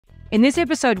In this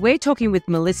episode, we're talking with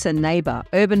Melissa Neighbour,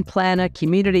 urban planner,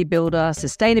 community builder,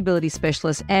 sustainability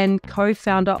specialist, and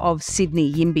co-founder of Sydney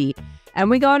YIMBY. And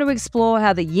we're going to explore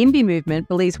how the YIMBY movement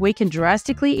believes we can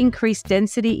drastically increase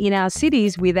density in our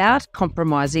cities without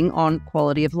compromising on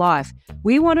quality of life.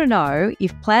 We want to know,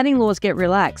 if planning laws get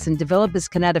relaxed and developers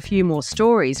can add a few more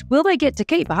stories, will they get to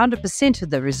keep 100% of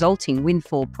the resulting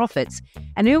windfall profits?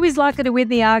 And who is likely to win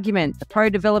the argument, the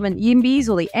pro-development YIMBYs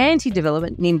or the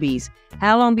anti-development NIMBYs?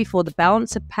 How long before the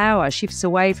balance of power shifts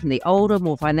away from the older,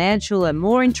 more financial and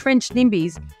more entrenched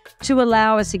NIMBYs to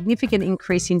allow a significant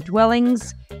increase in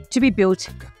dwellings to be built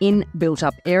in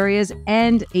built-up areas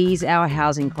and ease our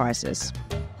housing crisis?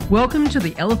 Welcome to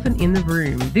The Elephant in the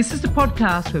Room. This is the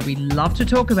podcast where we love to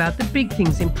talk about the big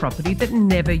things in property that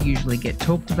never usually get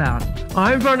talked about.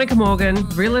 I'm Veronica Morgan,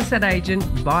 real estate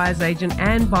agent, buyer's agent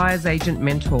and buyer's agent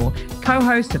mentor,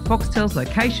 co-host of Foxtel's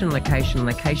Location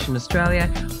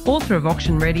Australia, author of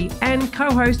Auction Ready and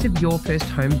co-host of Your First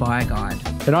Home Buyer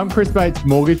Guide. And I'm Chris Bates,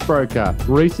 mortgage broker,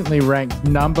 recently ranked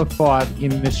number 5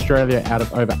 in Australia out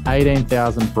of over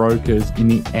 18,000 brokers in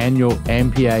the annual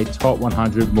MPA Top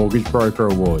 100 Mortgage Broker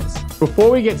Awards.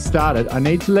 Before we get started, I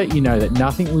need to let you know that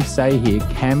nothing we say here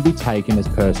can be taken as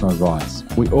personal advice.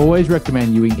 We always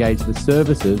recommend you engage the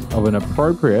services of an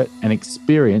appropriate and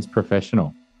experienced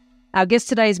professional. Our guest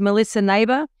today is Melissa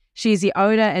Neighbour. She is the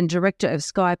owner and director of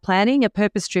Sky Planning, a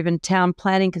purpose-driven town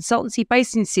planning consultancy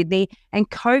based in Sydney, and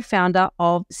co-founder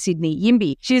of Sydney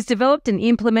YIMBY. She has developed and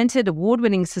implemented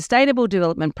award-winning sustainable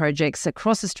development projects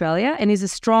across Australia and is a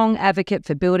strong advocate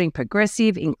for building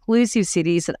progressive, inclusive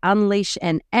cities that unleash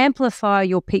and amplify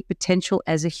your peak potential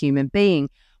as a human being,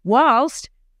 whilst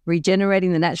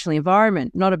regenerating the natural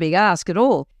environment. Not a big ask at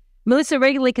all. Melissa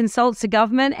regularly consults the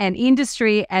government and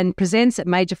industry and presents at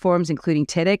major forums including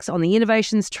TEDx on the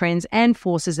innovations, trends and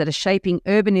forces that are shaping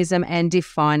urbanism and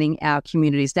defining our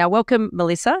communities. Now, welcome,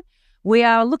 Melissa. We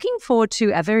are looking forward to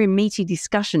a very meaty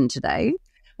discussion today.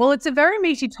 Well, it's a very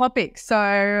meaty topic,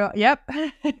 so yep.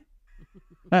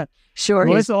 Sure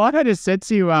Melissa, like I just said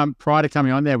to you prior to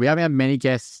coming on there, we haven't had many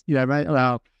guests,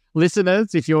 our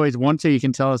listeners. If you always want to, you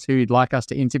can tell us who you'd like us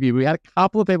to interview. We had a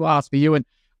couple of people ask for you, and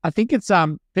I think it's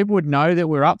people would know that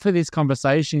we're up for this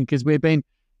conversation because we've been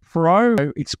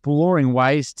exploring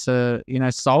ways to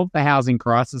solve the housing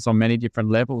crisis on many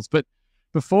different levels. But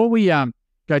before we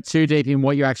go too deep in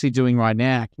what you're actually doing right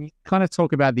now, can you kind of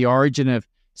talk about the origin of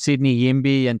Sydney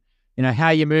YIMBY and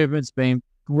how your movement's been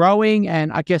growing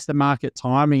and I guess the market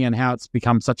timing and how it's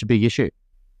become such a big issue?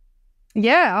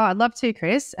 Yeah, I'd love to,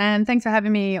 Chris, and thanks for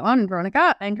having me on,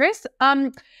 Veronica and Chris.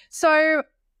 So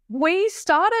we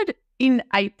started in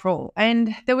April,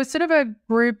 and there was sort of a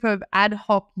group of ad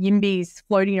hoc YIMBYs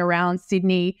floating around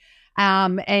Sydney,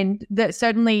 and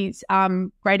certainly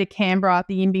Greater Canberra,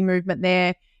 the YIMBY movement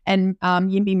there, and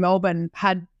YIMBY Melbourne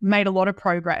had made a lot of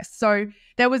progress. So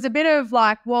there was a bit of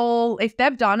like, well, if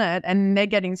they've done it and they're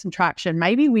getting some traction,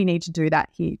 maybe we need to do that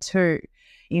here too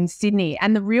in Sydney.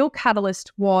 And the real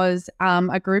catalyst was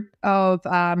a group of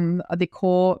the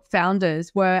core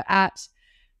founders were at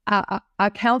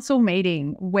a council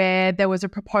meeting where there was a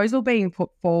proposal being put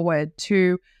forward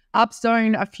to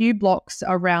upzone a few blocks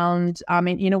around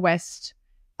in Inner West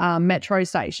metro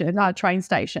station, train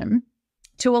station,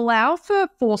 to allow for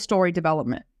 4-story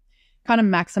development, kind of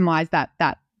maximise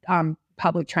that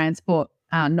public transport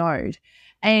node.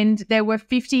 And there were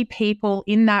 50 people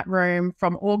in that room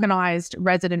from organised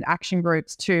resident action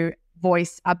groups to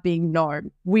voice up being no,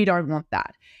 we don't want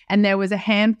that. And there was a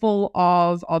handful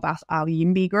of us, our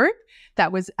YIMBY group,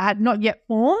 that had not yet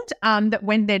formed, that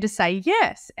went there to say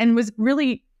yes, and was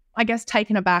really, I guess,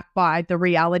 taken aback by the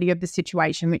reality of the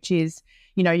situation, which is,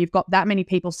 you've got that many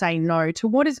people saying no to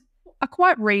what is a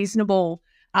quite reasonable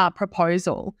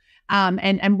proposal,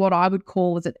 and what I would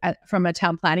call, from a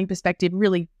town planning perspective,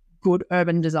 really good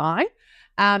urban design.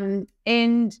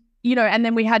 And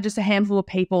then we had just a handful of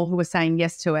people who were saying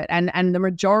yes to it. And the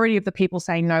majority of the people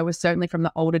saying no was certainly from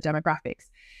the older demographics.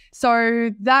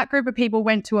 So that group of people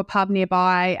went to a pub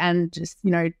nearby and just,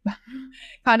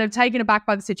 kind of taken aback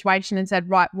by the situation and said,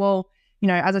 right, well,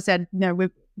 as I said,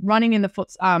 we're running in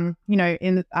the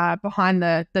behind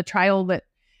the trail that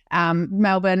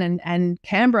Melbourne and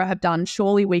Canberra have done.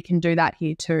 Surely we can do that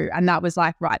here too. And that was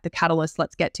like, right, the catalyst,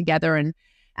 let's get together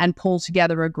and pull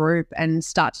together a group and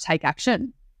start to take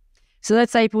action. So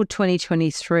that's April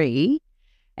 2023,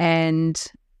 and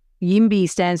YIMBY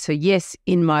stands for Yes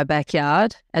in My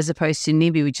Backyard, as opposed to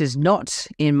NIMBY, which is Not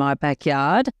in My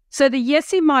Backyard. So the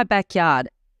Yes in My Backyard,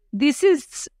 this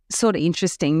is sort of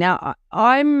interesting. Now,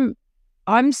 I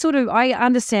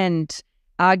understand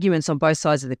arguments on both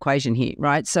sides of the equation here,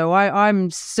 right? So I'm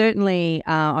certainly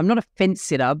I'm not a fence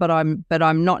sitter, but I'm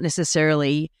not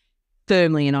necessarily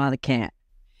firmly in either camp.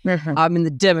 Mhm. I'm in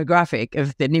the demographic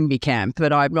of the NIMBY camp,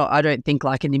 but I'm not. I don't think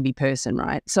like a NIMBY person,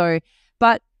 right? So,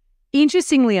 but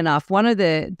interestingly enough, one of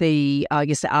the I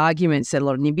guess the arguments that a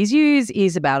lot of NIMBYs use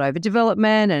is about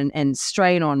overdevelopment and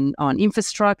strain on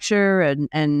infrastructure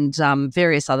and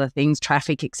various other things,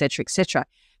 traffic, et cetera,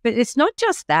 But it's not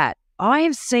just that. I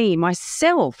have seen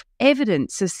myself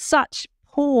evidence of such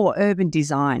poor urban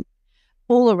design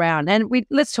all around. And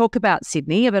let's talk about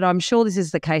Sydney, but I'm sure this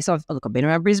is the case. I've been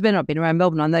around Brisbane, I've been around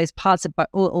Melbourne, on those parts of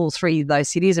all three of those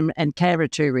cities and Canberra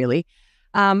too, really,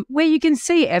 where you can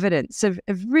see evidence of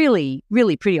really,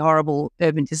 really pretty horrible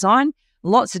urban design,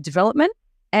 lots of development.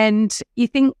 And you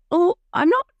think, oh, I'm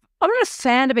not a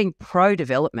fan of being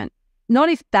pro-development, not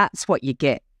if that's what you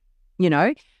get,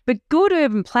 But good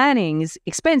urban planning is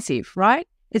expensive, right?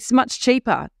 It's much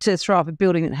cheaper to throw up a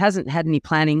building that hasn't had any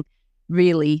planning,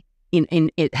 really.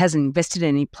 It hasn't invested in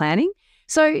any planning.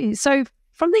 So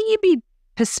from the YIMBY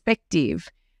perspective,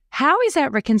 how is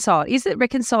that reconciled? Is it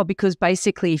reconciled because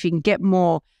basically if you can get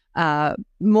more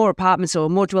apartments or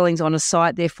more dwellings on a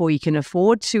site, therefore you can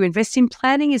afford to invest in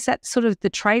planning? Is that sort of the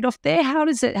trade-off there? How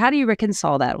do you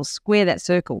reconcile that or square that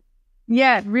circle?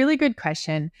 Yeah, really good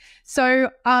question. So,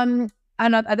 and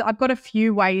I've got a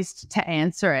few ways to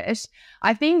answer it.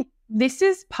 I think this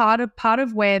is part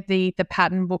of where the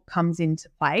pattern book comes into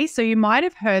play. So you might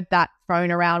have heard that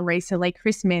thrown around recently.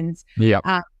 Chris Minns,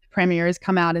 Premier, has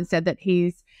come out and said that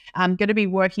he's going to be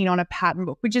working on a pattern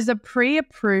book, which is a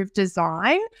pre-approved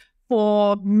design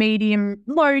for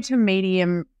low to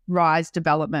medium rise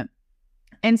development.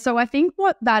 And so I think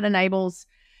what that enables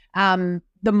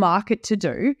the market to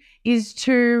do is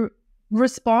to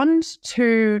respond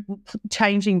to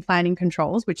changing planning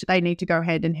controls, which they need to go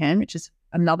hand in hand, which is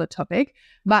another topic,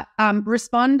 but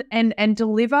respond and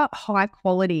deliver high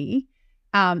quality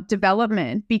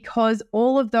development because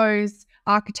all of those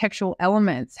architectural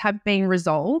elements have been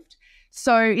resolved.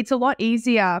 So it's a lot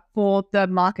easier for the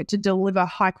market to deliver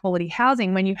high quality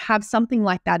housing when you have something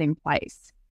like that in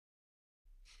place.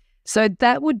 So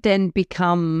that would then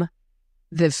become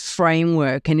the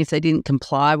framework, and if they didn't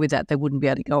comply with that, they wouldn't be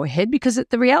able to go ahead, because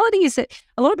the reality is that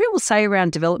a lot of people say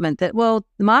around development that, well,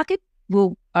 the market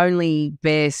will only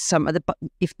bear some of the,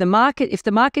 if the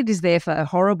market is there for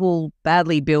horrible,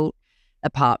 badly built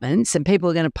apartments and people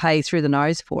are going to pay through the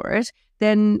nose for it,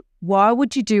 then why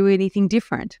would you do anything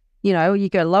different? You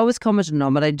go lowest common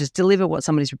denominator and just deliver what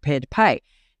somebody's prepared to pay.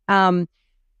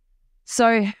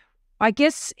 So I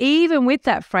guess even with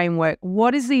that framework,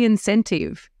 what is the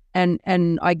incentive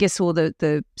and I guess all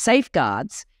the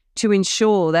safeguards to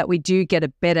ensure that we do get a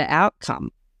better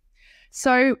outcome?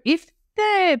 So if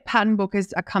the pattern book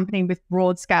is accompanied with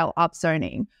broad scale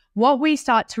upzoning, what we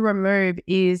start to remove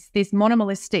is this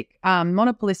monopolistic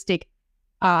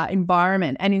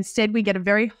environment, and instead we get a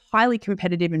very highly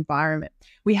competitive environment.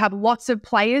 We have lots of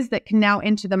players that can now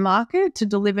enter the market to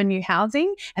deliver new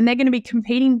housing, and they're going to be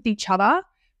competing with each other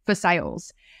for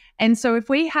sales. And so if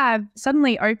we have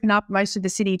suddenly open up most of the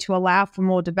city to allow for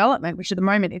more development, which at the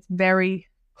moment it's very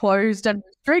closed and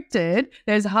restricted,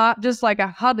 there's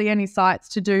hardly any sites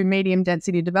to do medium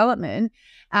density development,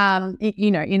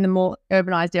 in the more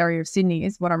urbanised area of Sydney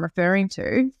is what I'm referring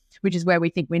to, which is where we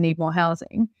think we need more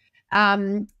housing.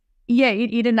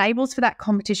 It enables for that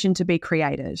competition to be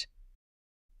created.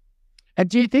 And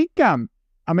do you think,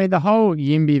 the whole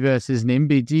YIMBY versus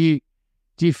NIMBY,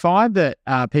 do you find that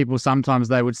people sometimes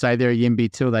they would say they're a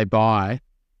YIMBY till they buy,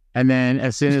 and then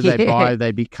as soon as they buy,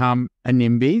 they become a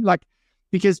NIMBY?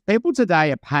 Because people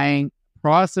today are paying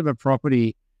price of a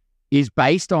property is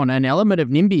based on an element of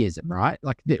NIMBYism, right?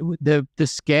 Like the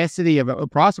scarcity of a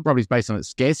price of property is based on its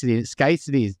scarcity. And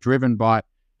scarcity is driven by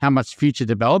how much future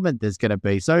development there's going to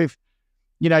be. So if,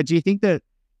 do you think that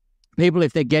people,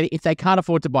 if they can't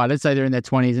afford to buy, let's say they're in their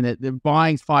 20s and they're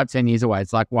buying 5-10 years away,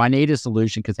 it's like, well, I need a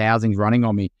solution because housing's running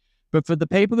on me. But for the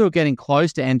people who are getting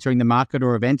close to entering the market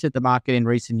or have entered the market in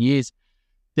recent years,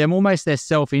 then almost their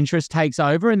self-interest takes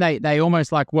over, and they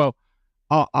almost like, well,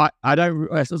 I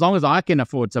don't, as long as I can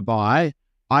afford to buy,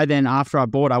 after I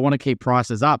bought, I want to keep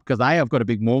prices up because A, I've got a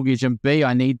big mortgage, and B,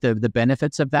 I need the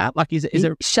benefits of that. Like, is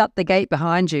it shut the gate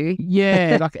behind you?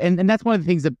 Yeah, and that's one of the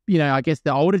things that, I guess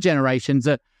the older generations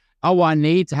are, I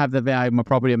need to have the value of my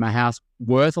property and my house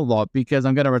worth a lot because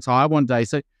I'm going to retire one day.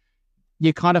 So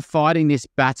you're kind of fighting this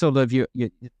battle of your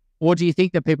or do you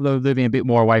think that people are living a bit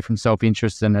more away from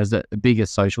self-interest and as a bigger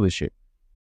social issue?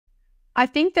 I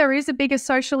think there is a bigger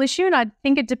social issue, and I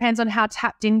think it depends on how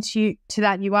tapped into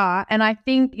that you are. And I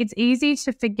think it's easy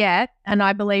to forget, and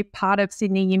I believe part of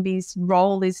Sydney YIMBY's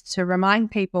role is to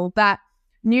remind people that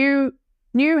new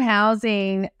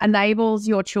housing enables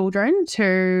your children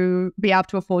to be able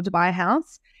to afford to buy a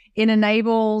house. It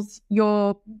enables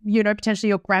your, potentially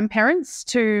your grandparents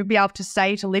to be able to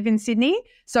stay to live in Sydney.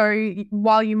 So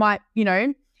while you might,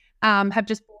 have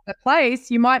just bought a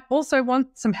place, you might also want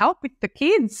some help with the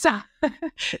kids.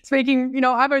 Speaking,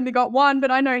 I've only got one, but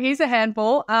I know he's a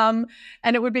handful. And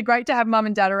it would be great to have mum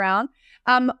and dad around.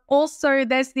 Also,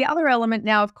 there's the other element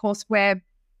now, of course, where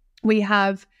we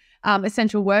have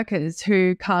essential workers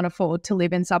who can't afford to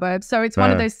live in suburbs. So it's one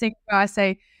of those things where I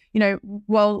say,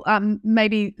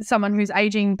 maybe someone who's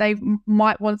aging, they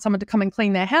might want someone to come and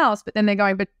clean their house, but then they're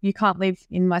going, but you can't live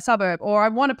in my suburb. Or I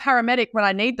want a paramedic when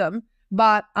I need them.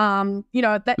 But, I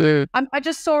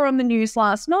just saw on the news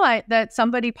last night that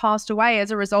somebody passed away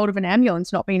as a result of an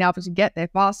ambulance not being able to get there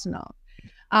fast enough.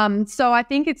 So I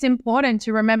think it's important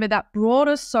to remember that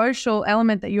broader social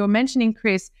element that you're mentioning,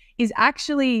 Chris, is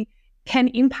actually can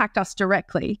impact us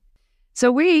directly.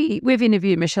 So we've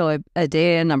interviewed Michelle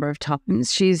Adair a number of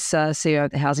times. She's CEO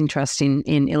of the Housing Trust in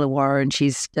Illawarra, and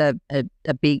she's a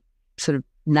big sort of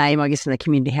name, I guess, in the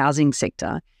community housing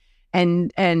sector.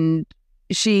 And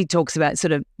she talks about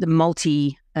sort of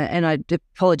the and I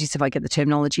apologies if I get the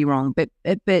terminology wrong, but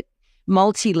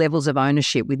multi levels of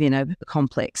ownership within a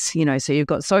complex. So you've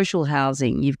got social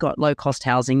housing, you've got low cost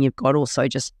housing, you've got also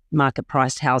just market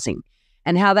priced housing.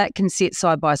 And how that can sit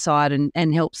side by side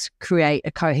and helps create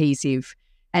a cohesive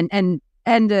and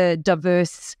a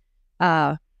diverse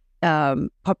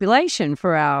population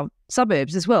for our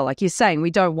suburbs as well. Like you're saying,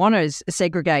 we don't want to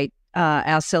segregate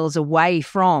ourselves away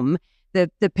from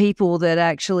the people that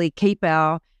actually keep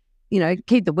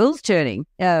keep the wheels turning.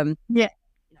 How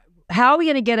are we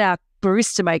going to get our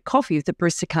barista to make coffee if the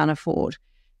barista can't afford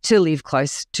to live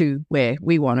close to where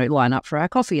we want to line up for our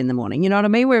coffee in the morning? You know what I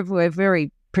mean? We're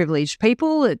very privileged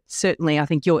people. It's certainly, I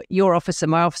think your office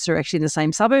and my office are actually in the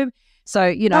same suburb. So,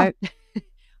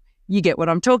 you get what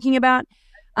I'm talking about.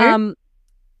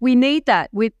 We need that.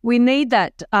 We need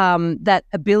that that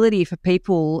ability for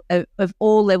people of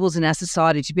all levels in our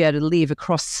society to be able to live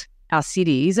across our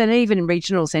cities and even in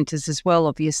regional centres as well,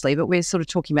 obviously. But we're sort of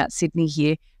talking about Sydney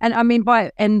here. And I mean,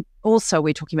 and also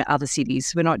we're talking about other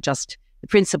cities. We're not just, the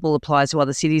principle applies to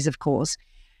other cities, of course.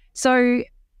 So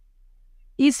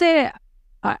is there,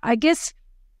 I guess,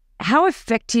 how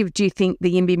effective do you think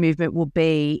the YIMBY movement will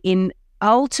be in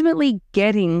ultimately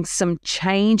getting some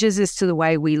changes as to the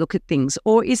way we look at things?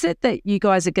 Or is it that you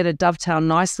guys are going to dovetail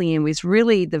nicely in with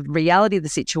really the reality of the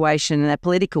situation and that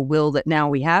political will that now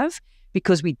we have,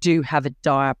 because we do have a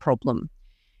dire problem?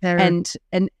 And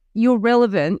your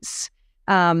relevance,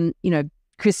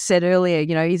 Chris said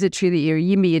earlier, is it true that you're a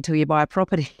YIMBY until you buy a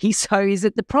property? So is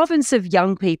it the province of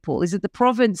young people? Is it the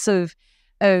province of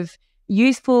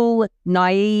youthful,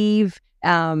 naive,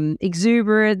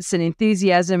 exuberance and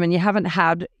enthusiasm, and you haven't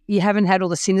had all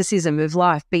the cynicism of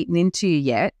life beaten into you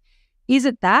yet? Is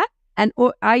it that? And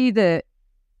or are you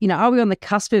are we on the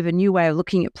cusp of a new way of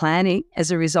looking at planning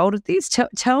as a result of this?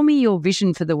 Tell me your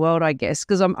vision for the world, I guess,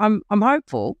 because I'm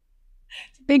hopeful.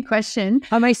 It's a big question.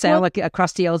 I may sound like a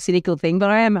crusty old cynical thing, but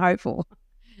I am hopeful.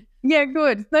 Yeah,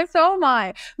 good. So am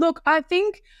I. Look, I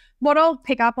think what I'll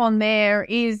pick up on there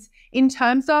is in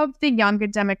terms of the younger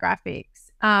demographics,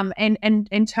 and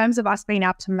in terms of us being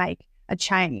able to make a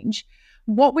change,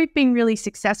 what we've been really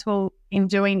successful in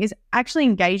doing is actually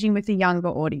engaging with the younger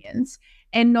audience.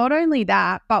 And not only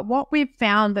that, but what we've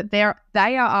found that they are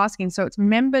asking, so it's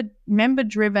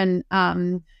member-driven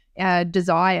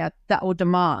desire that or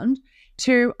demand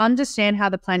to understand how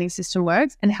the planning system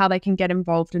works and how they can get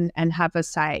involved and have a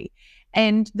say.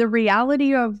 And the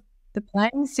reality of the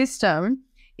planning system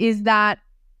is that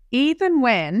even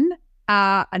when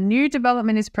a new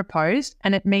development is proposed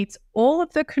and it meets all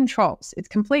of the controls, it's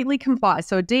completely complies.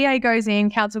 So a DA goes in,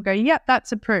 council go, yep,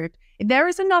 that's approved. If there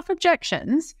is enough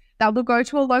objections, that will go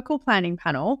to a local planning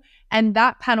panel, and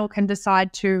that panel can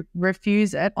decide to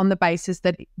refuse it on the basis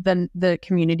that the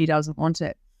community doesn't want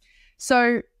it.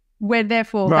 So where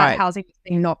therefore that housing is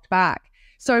being knocked back.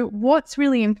 So what's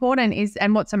really important is,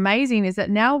 and what's amazing is that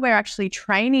now we're actually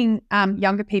training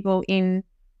younger people in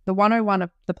the 101 of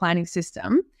the planning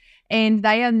system, and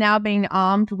they are now being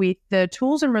armed with the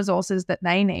tools and resources that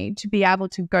they need to be able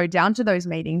to go down to those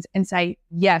meetings and say,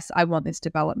 yes, I want this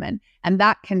development. And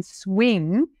that can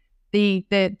swing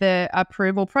the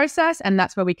approval process, and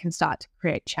that's where we can start to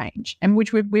create change, and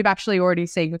which we've actually already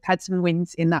seen. We've had some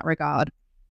wins in that regard.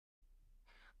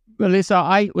 Melissa,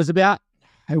 I was about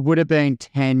it would have been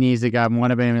 10 years ago,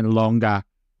 might have been even longer.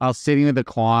 I was sitting with a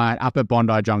client up at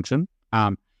Bondi Junction.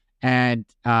 And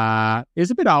he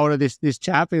was a bit older, this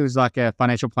chap. He was like a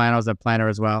financial planner. I was a planner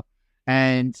as well.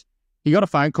 And he got a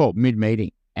phone call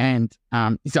mid-meeting. And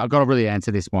he said, I've got to really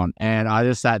answer this one. And I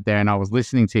just sat there and I was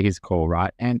listening to his call,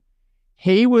 right? And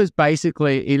he was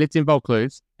basically, he lived in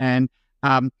Vaucluse. And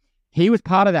he was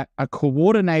part of a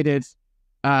coordinated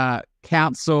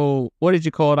council, what did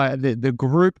you call it? The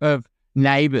group of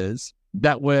neighbours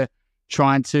that were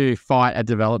trying to fight a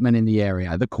development in the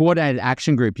area. The coordinated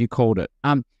action group, you called it.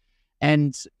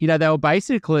 And, you know, they were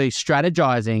basically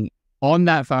strategizing on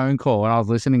that phone call and I was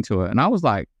listening to it. And I was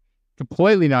like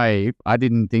completely naive. I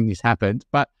didn't think this happened.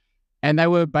 And they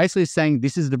were basically saying,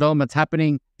 this is development's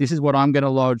happening. This is what I'm going to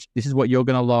lodge. This is what you're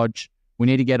going to lodge. We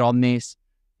need to get on this.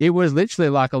 It was literally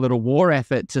like a little war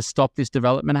effort to stop this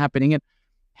development happening. And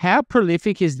how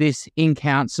prolific is this in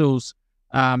councils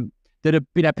that have,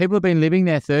 you know, people have been living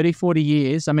there 30, 40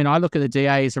 years. I mean, I look at the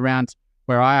DAs around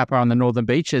where I operate on the Northern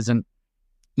Beaches and,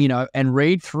 you know, and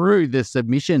read through the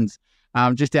submissions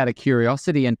just out of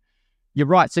curiosity. And you're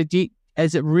right. So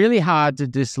is it really hard to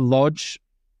dislodge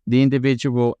the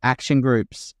individual action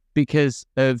groups because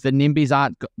of the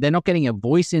NIMBYs they're not getting a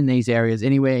voice in these areas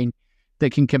anywhere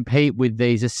that can compete with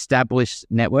these established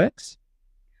networks?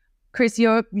 Chris,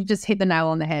 you just hit the nail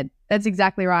on the head. That's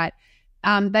exactly right.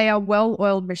 They are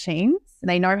well-oiled machines.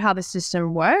 They know how the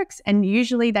system works. And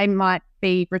usually they might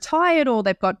be retired or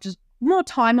they've got just more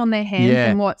time on their hands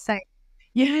than what, say,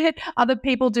 other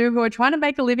people do who are trying to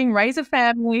make a living, raise a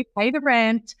family, pay the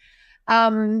rent.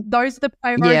 Those are the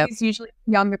priorities, usually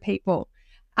younger people.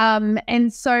 And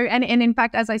in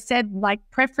fact, as I said, like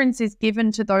preference is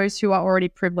given to those who are already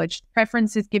privileged.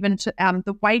 Preference is given to,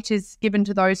 the weight is given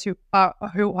to those who are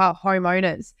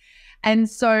homeowners. And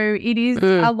so it is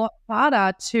a lot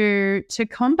harder to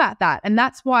combat that. And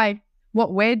that's why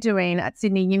what we're doing at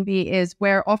Sydney YIMBY is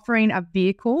we're offering a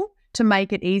vehicle to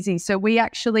make it easy. So we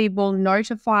actually will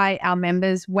notify our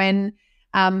members when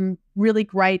really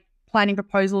great planning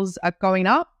proposals are going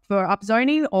up for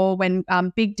upzoning or when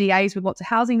big DAs with lots of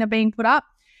housing are being put up.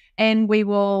 And we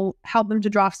will help them to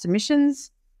draft submissions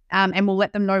and we'll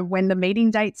let them know when the meeting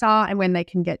dates are and when they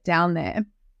can get down there.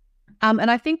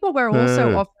 And I think what we're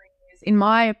also offering is, in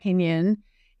my opinion,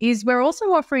 is we're also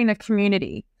offering a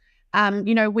community.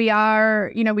 We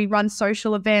run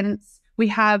social events. We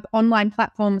have online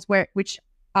platforms which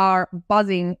are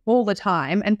buzzing all the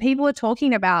time, and people are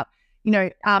talking about,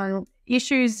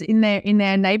 issues in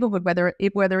their neighborhood, whether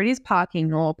it is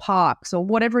parking or parks or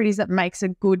whatever it is that makes a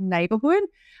good neighborhood,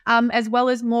 as well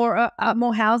as more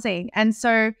housing. And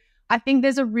so I think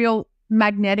there's a real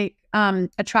magnetic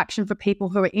attraction for people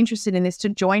who are interested in this to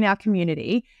join our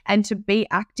community and to be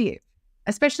active,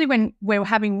 especially when we're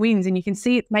having wins and you can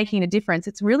see it making a difference.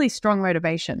 It's really strong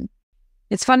motivation.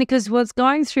 It's funny because what's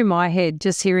going through my head,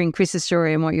 just hearing Chris's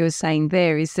story and what you were saying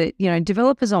there, is that,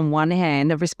 developers on one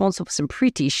hand are responsible for some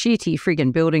pretty shitty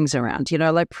friggin' buildings around,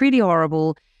 like pretty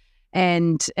horrible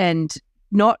and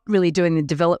not really doing the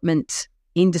development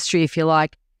industry, if you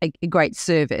like, a great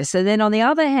service. And then on the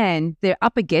other hand, they're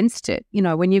up against it.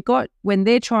 When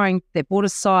they've bought a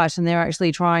site and they're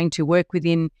actually trying to work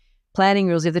within planning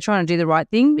rules, if they're trying to do the right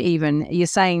thing, even, you're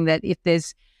saying that if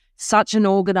there's such an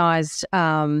organised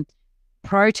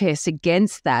protest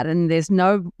against that and there's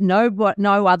no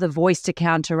other voice to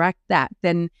counteract that,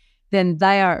 then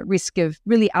they are at risk of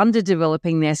really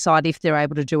underdeveloping their site if they're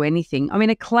able to do anything. I mean,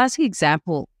 a classic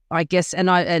example, I guess,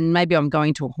 and maybe I'm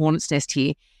going to a hornet's nest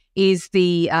here, is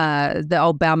the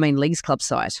old Balmain Leagues Club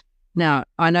site. Now,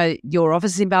 I know your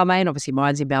office is in Balmain, obviously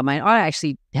mine's in Balmain. I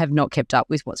actually have not kept up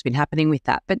with what's been happening with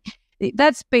that, but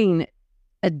that's been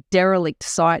a derelict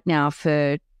site now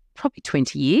for probably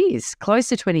 20 years, close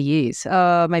to 20 years,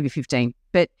 maybe 15.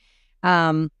 But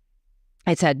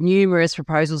it's had numerous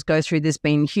proposals go through. There's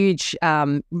been huge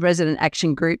resident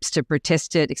action groups to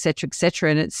protest it, et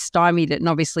cetera, and it's stymied it. And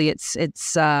obviously it's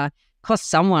cost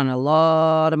someone a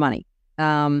lot of money.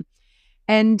 That's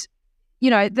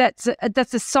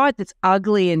a site that's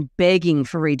ugly and begging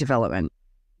for redevelopment,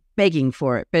 begging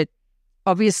for it. But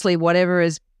obviously whatever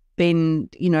has been,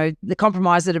 the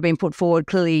compromise that have been put forward,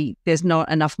 clearly there's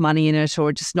not enough money in it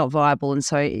or just not viable, and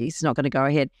so it's not going to go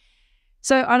ahead.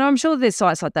 So, and I'm sure there's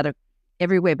sites like that are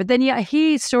everywhere, but then I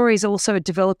hear stories also of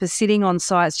developers sitting on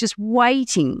sites just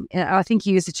waiting. I think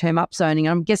you used the term upzoning.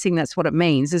 I'm guessing that's what it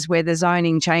means, is where the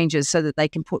zoning changes so that they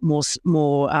can put more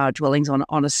dwellings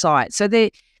on a site. So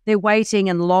they're waiting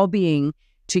and lobbying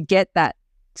to get that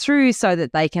through so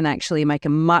that they can actually make a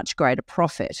much greater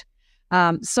profit.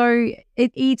 So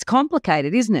it's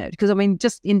complicated, isn't it? Because I mean,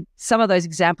 just in some of those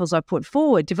examples I put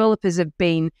forward, developers have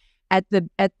been at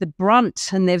the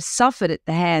brunt and they've suffered at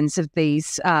the hands of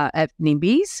these at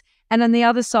NIMBYs. And on the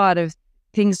other side of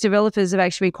things, developers have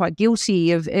actually been quite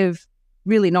guilty of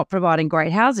really not providing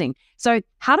great housing. So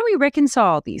how do we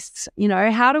reconcile this? You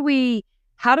know, how do we,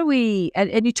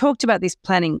 and you talked about this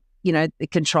planning, you know, the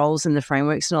controls and the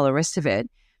frameworks and all the rest of it,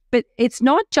 but it's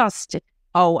not just,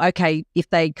 oh, okay, if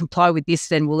they comply with this,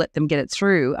 then we'll let them get it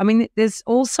through. I mean, there's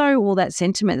also all that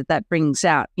sentiment that brings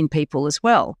out in people as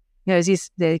well. You know, is this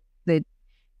the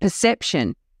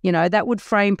perception, you know, that would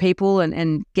frame people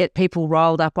and get people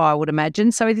riled up, I would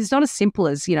imagine. So it's not as simple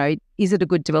as, you know, is it a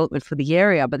good development for the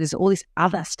area? But there's all this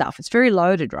other stuff. It's very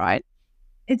loaded, right?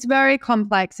 It's very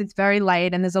complex. It's very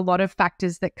layered, and there's a lot of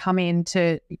factors that come in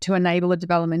to enable a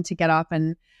development to get up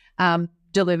and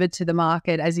delivered to the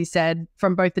market, as you said,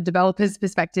 from both the developer's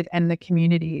perspective and the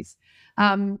communities.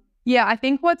 Yeah, I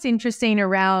think what's interesting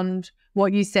around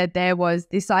what you said there was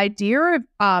this idea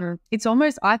of it's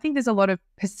almost, I think there's a lot of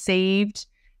perceived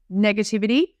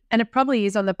negativity, and it probably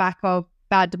is on the back of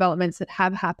bad developments that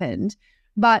have happened.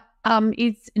 But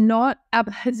it's not,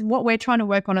 what we're trying to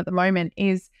work on at the moment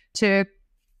is to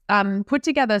put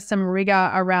together some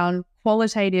rigor around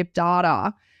qualitative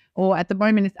data, or at the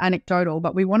moment it's anecdotal,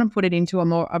 but we want to put it into a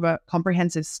more of a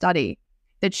comprehensive study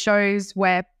that shows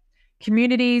where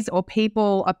communities or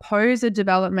people oppose a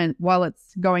development while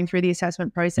it's going through the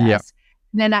assessment process,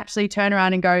 and then actually turn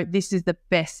around and go, this is the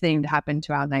best thing to happen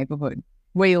to our neighbourhood.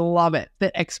 We love it,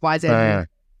 that X, Y, Z.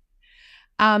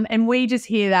 And we just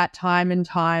hear that time and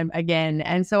time again.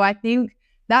 And so I think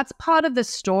that's part of the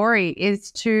story,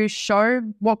 is to show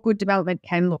what good development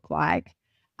can look like.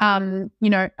 You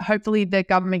know, hopefully the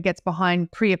government gets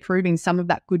behind pre-approving some of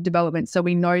that good development, so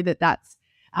we know that that's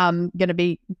going to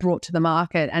be brought to the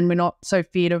market and we're not so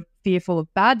fearful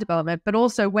of bad development. But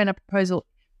also when a proposal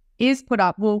is put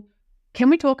up, well, can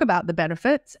we talk about the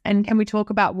benefits, and can we talk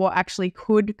about what actually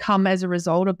could come as a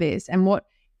result of this, and what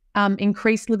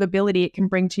increased livability it can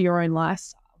bring to your own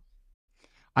lifestyle?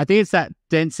 I think it's that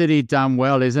density done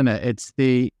well, isn't it? It's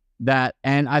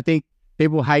and I think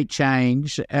people hate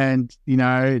change, and, you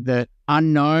know, the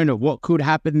unknown of what could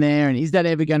happen there, and is that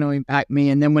ever going to impact me?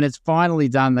 And then when it's finally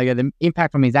done, they go, the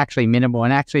impact on me is actually minimal,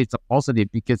 and actually it's a positive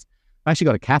because I've actually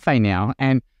got a cafe now,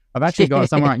 and I've actually got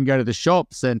somewhere I can go to the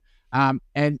shops, and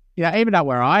you know, even up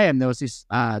where I am, there was this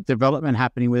development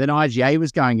happening with an IGA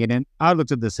was going in, and I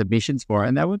looked at the submissions for it,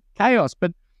 and they were chaos,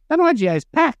 but that IGA is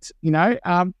packed, you know,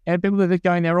 and people are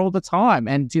going there all the time,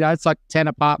 and, you know, it's like 10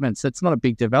 apartments. It's not a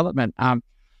big development.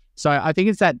 So I think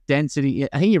it's that density.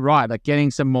 I think you're right, like getting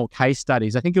some more case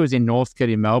studies. I think it was in Northcote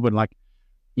in Melbourne, like,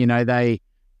 you know, they're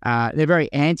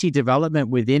very anti-development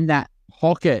within that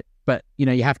pocket, but, you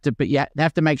know, they have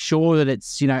to make sure that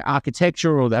it's, you know,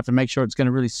 architectural, they have to make sure it's going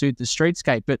to really suit the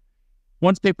streetscape. But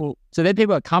people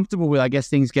are comfortable with, I guess,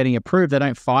 things getting approved, they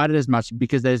don't fight it as much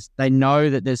because they know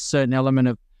that there's certain element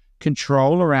of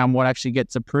control around what actually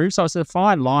gets approved. So it's a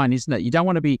fine line, isn't it? You don't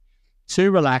want to be too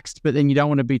relaxed, but then you don't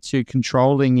want to be too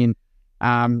controlling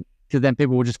because then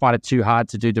people will just find it too hard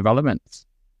to do developments.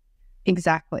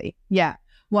 Exactly. Yeah.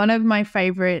 One of my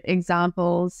favorite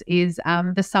examples is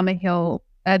the Summer Hill,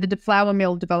 the Flour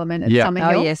Mill development at Summer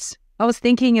Hill. Oh, yes. I was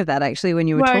thinking of that actually when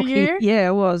you were talking. You? Yeah,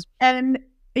 I was. And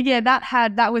yeah,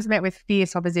 that was met with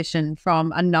fierce opposition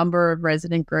from a number of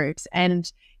resident groups.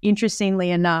 And interestingly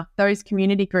enough, those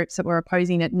community groups that were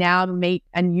opposing it now meet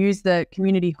and use the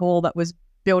community hall that was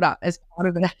built up as part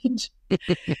of it.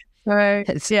 So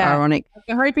it's ironic.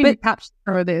 I'm hoping to capture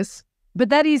some of this. But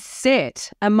that is set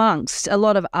amongst a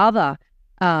lot of other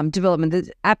development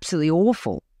that's absolutely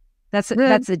awful. That's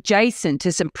adjacent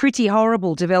to some pretty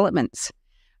horrible developments.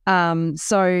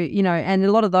 So, you know, and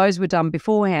a lot of those were done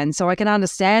beforehand. So I can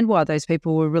understand why those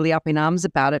people were really up in arms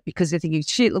about it, because they're thinking,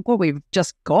 shit, look what we've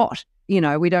just got. You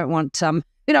know, we don't want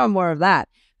more of that.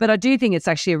 But I do think it's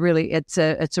actually it's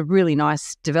a really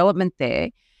nice development there,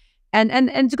 and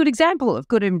it's a good example of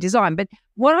good design. But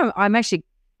what I'm actually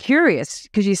curious,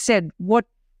 because you said what,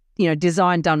 you know,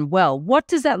 design done well. What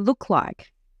does that look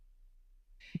like?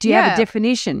 Do you have a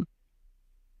definition?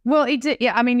 Well,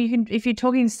 I mean, you can, if you're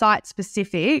talking site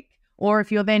specific, or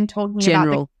if you're then talking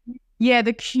general, about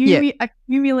a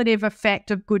cumulative effect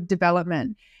of good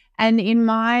development. And in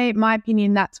my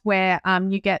opinion, that's where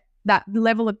you get that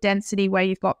level of density where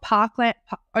you've got parkland,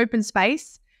 open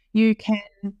space, you can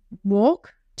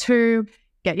walk to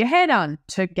get your hair done,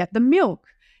 to get the milk.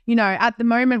 You know, at the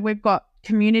moment we've got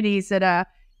communities that are,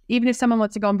 even if someone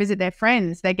wants to go and visit their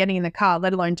friends, they're getting in the car,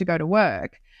 let alone to go to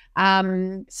work.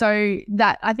 So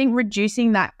that, I think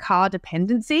reducing that car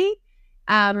dependency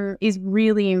is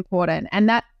really important. And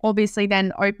that obviously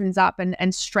then opens up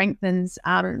and strengthens,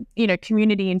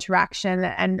 community interaction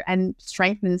and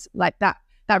strengthens like that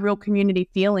real community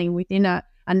feeling within a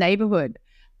neighborhood.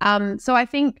 So I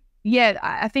think,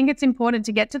 I think it's important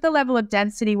to get to the level of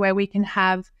density where we can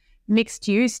have mixed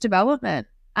use development,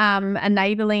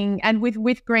 enabling and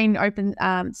with green open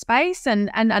space and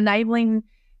enabling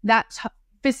that,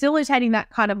 facilitating that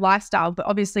kind of lifestyle, but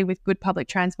obviously with good public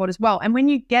transport as well. And when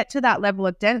you get to that level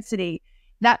of density,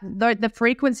 that the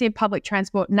frequency of public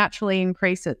transport naturally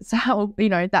increases. So,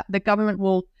 that the government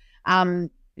will, up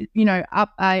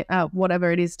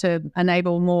whatever it is to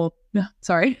enable more.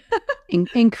 Sorry,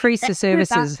 increase the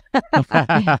services. Yeah,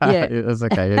 that's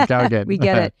okay. Yeah, go again. We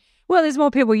get it. Well, there's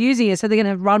more people using it, so they're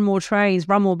going to run more trains,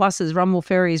 run more buses, run more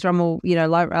ferries, run more,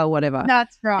 light rail, whatever.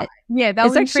 That's right. Yeah,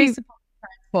 they'll increase the public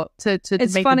transport to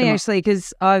it's funny actually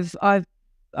because I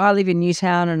live in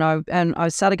Newtown and I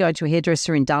started going to a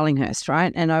hairdresser in Darlinghurst,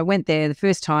 right? And I went there the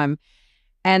first time,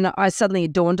 and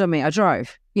it dawned on me. I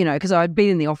drove, because I'd been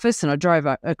in the office and I drove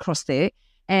across there,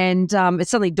 and it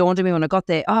suddenly dawned on me when I got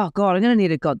there. Oh God, I'm going to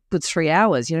need a good 3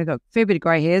 hours. Got a fair bit of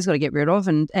grey hairs, got to get rid of,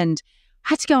 and I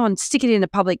had to go and stick it in a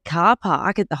public car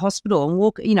park at the hospital and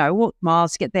walk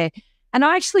miles to get there. And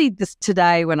I actually,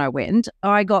 today when I went,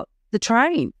 I got the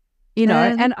train, and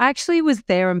I actually was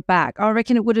there and back. I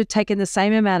reckon it would have taken the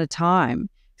same amount of time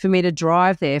for me to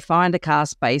drive there, find a car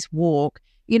space, walk,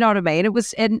 you know what I mean? It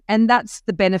was, and that's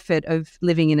the benefit of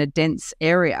living in a dense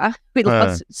area with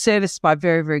lots serviced by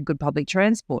very, very good public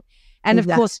transport. And of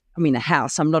course, I mean, a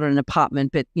house, I'm not in an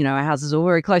apartment, but, our houses are all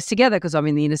very close together because I'm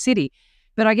in the inner city.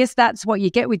 But I guess that's what you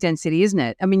get with density, isn't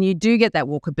it? I mean, you do get that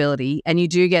walkability and you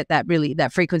do get that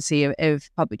frequency of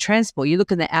public transport. You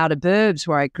look in the outer burbs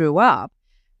where I grew up,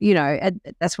 and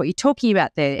that's what you're talking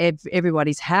about there.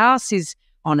 Everybody's house is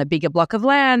on a bigger block of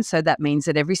land. So that means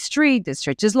that every street that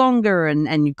stretches longer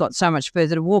and you've got so much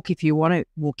further to walk. If you want to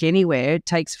walk anywhere, it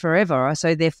takes forever.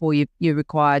 So therefore you're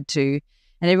required to,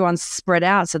 and everyone's spread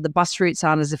out. So the bus routes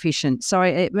aren't as efficient. So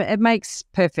it makes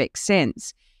perfect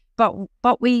sense. But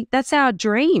that's our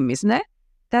dream, isn't it?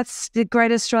 That's the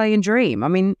great Australian dream. I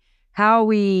mean, how are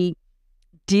we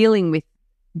dealing with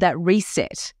that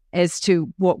reset as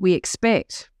to what we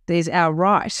expect? There's our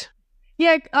right.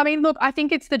 Yeah, I mean, look, I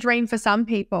think it's the dream for some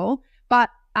people,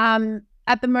 but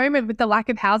at the moment with the lack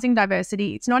of housing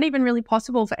diversity, it's not even really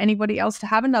possible for anybody else to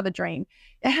have another dream.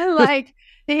 I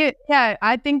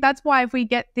think that's why if we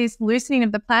get this loosening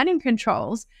of the planning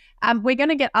controls, we're going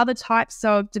to get other types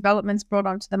of developments brought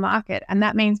onto the market. And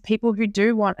that means people who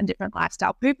do want a different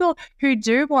lifestyle, people who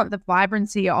do want the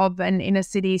vibrancy of an inner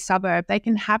city suburb, they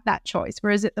can have that choice.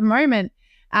 Whereas at the moment,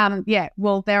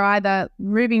 they're either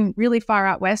moving really far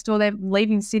out west or they're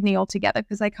leaving Sydney altogether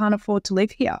because they can't afford to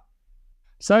live here.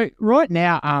 So right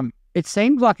now, it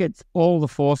seems like it's all the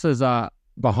forces are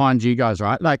behind you guys,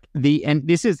 right? And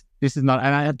this is not,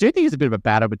 and I do think it's a bit of a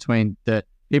battle between the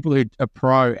people who are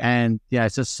pro and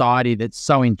society that's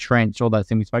so entrenched, all those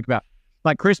things we spoke about.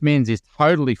 Like Chris Minns is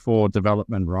totally for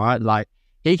development, right? Like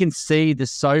he can see the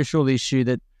social issue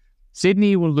that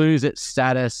Sydney will lose its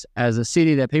status as a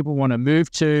city that people want to move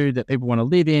to, that people want to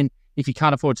live in. If you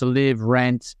can't afford to live,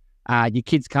 rent, your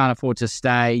kids can't afford to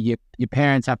stay, your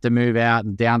parents have to move out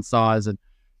and downsize. And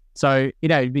so,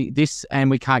 this, and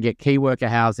we can't get key worker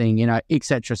housing,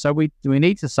 etc. So we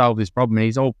need to solve this problem. And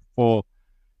he's all for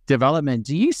development.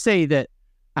 Do you see that?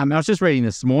 I was just reading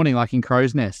this morning, like in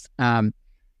Crow's Nest,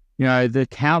 the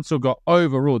council got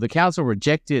overruled. The council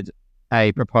rejected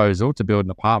a proposal to build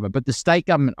an apartment, but the state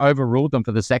government overruled them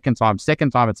for the second time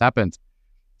it's happened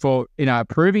for,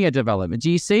 approving a development.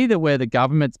 Do you see that where the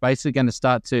government's basically going to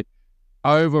start to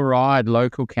override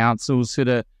local councils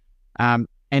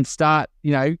and start,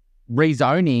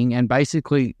 rezoning and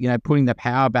basically, putting the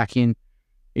power back in,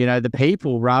 the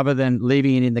people rather than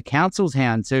leaving it in the council's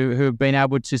hands who have been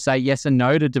able to say yes and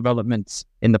no to developments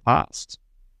in the past?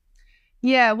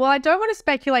 Yeah, well, I don't want to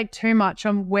speculate too much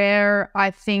on where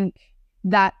I think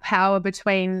that power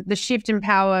between the shift in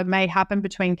power may happen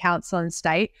between council and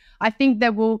state. I think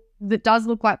that does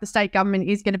look like the state government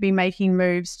is going to be making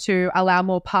moves to allow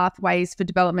more pathways for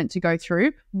development to go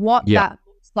through. What that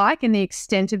looks like and the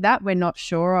extent of that, we're not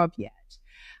sure of yet.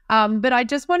 But I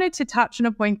just wanted to touch on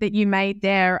a point that you made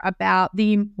there about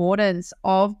the importance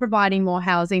of providing more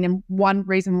housing. And one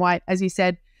reason why, as you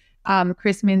said,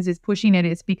 Chris Minns is pushing it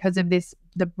is because of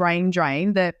the brain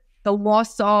drain, the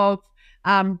loss of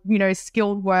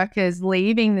skilled workers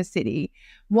leaving the city.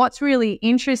 What's really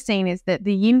interesting is that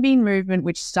the YIMBY movement,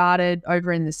 which started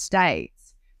over in the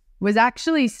States, was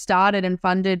actually started and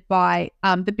funded by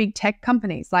the big tech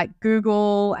companies like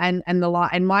Google and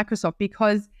Microsoft,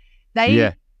 because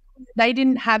They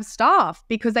didn't have staff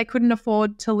because they couldn't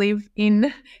afford to live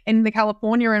in the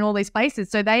California and all these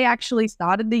places. So they actually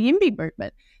started the YIMBY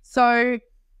movement. So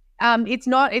it's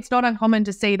not uncommon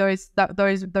to see those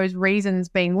reasons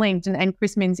being linked, and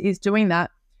Chris Minns is doing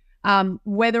that.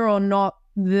 Whether or not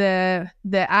the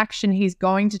action he's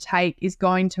going to take is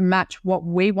going to match what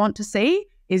we want to see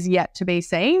is yet to be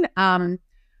seen.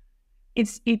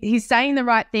 He's saying the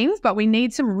right things, but we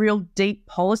need some real deep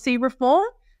policy reform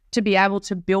to be able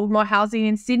to build more housing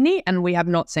in Sydney, and we have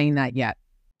not seen that yet.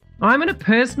 I'm on a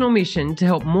personal mission to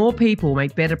help more people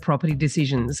make better property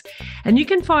decisions. And you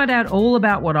can find out all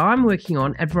about what I'm working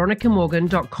on at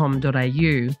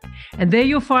veronicamorgan.com.au. And there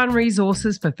you'll find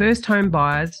resources for first home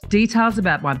buyers, details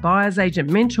about my buyer's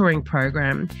agent mentoring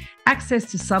program,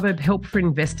 access to suburb help for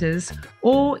investors,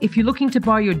 or if you're looking to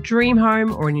buy your dream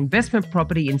home or an investment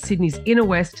property in Sydney's inner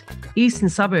west, eastern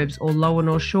suburbs or lower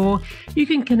North Shore, you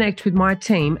can connect with my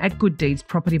team at Good Deeds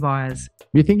Property Buyers. If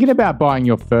you're thinking about buying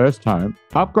your first home,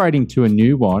 upgrading to a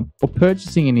new one, or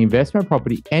purchasing an investment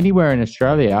property anywhere in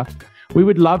Australia, we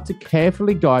would love to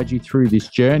carefully guide you through this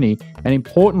journey and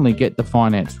importantly get the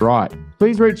finance right.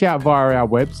 Please reach out via our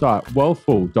website,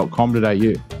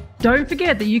 wealthful.com.au. Don't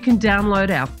forget that you can download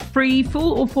our free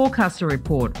full or forecaster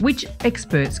report. Which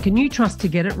experts can you trust to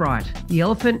get it right?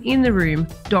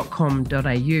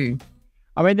 theelephantintheroom.com.au.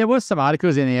 I mean, there was some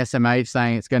articles in the SMH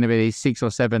saying it's going to be these 6 or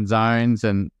 7 zones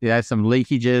and some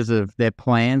leakages of their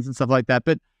plans and stuff like that.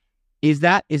 But is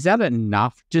that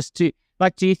enough just to,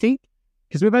 like, do you think,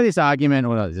 because we've had this argument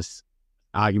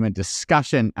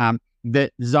discussion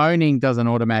that zoning doesn't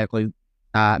automatically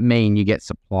mean you get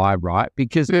supply, right?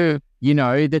 Because,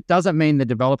 that doesn't mean the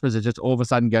developers are just all of a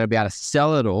sudden going to be able to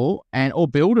sell it all or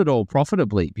build it all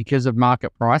profitably because of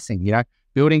market pricing,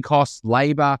 building costs,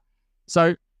 labor.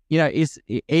 So,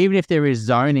 even if there is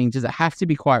zoning, does it have to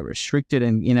be quite restricted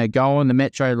and, go on the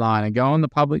metro line and go on the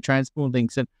public transport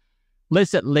links? And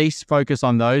let's at least focus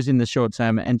on those in the short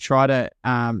term and try to,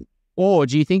 or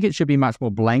do you think it should be much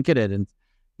more blanketed and,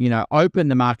 open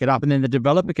the market up? And then the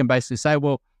developer can basically say,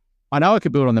 well, I know I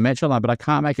could build on the metro line, but I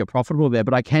can't make it profitable there,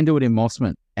 but I can do it in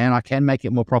Mossman and I can make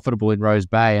it more profitable in Rose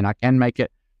Bay and I can make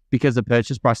it because of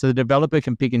purchase price. So the developer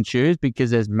can pick and choose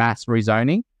because there's mass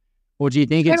rezoning. Or do you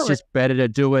think it's just better to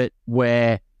do it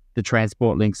where the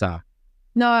transport links are?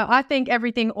 No, I think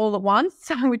everything all at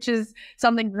once, which is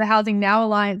something the Housing Now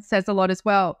Alliance says a lot as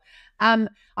well. I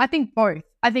think both.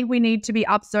 I think we need to be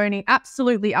upzoning,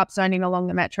 absolutely upzoning along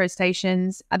the metro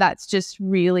stations. That's just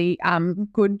really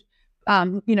good,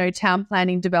 town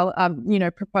planning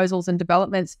proposals and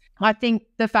developments. I think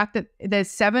the fact that there's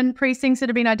 7 precincts that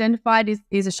have been identified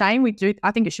is a shame.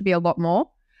 I think it should be a lot more.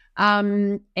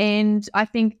 And I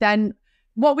think then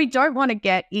what we don't want to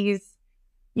get is,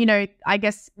 I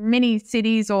guess mini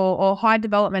cities or high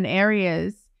development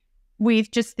areas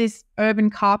with just this urban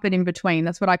carpet in between.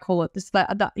 That's what I call it.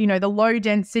 The low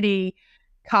density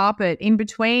carpet in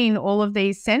between all of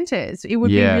these centres. It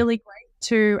would be really great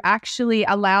to actually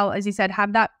allow, as you said,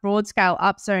 have that broad scale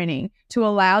upzoning to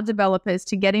allow developers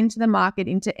to get into the market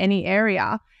into any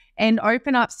area and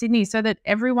open up Sydney so that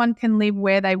everyone can live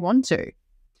where they want to.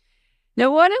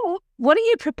 Now, what are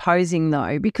you proposing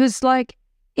though? Because like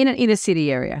in a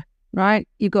city area, right,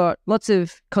 you've got lots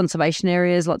of conservation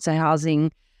areas, lots of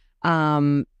housing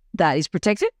that is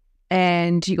protected,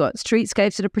 and you got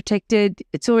streetscapes that are protected.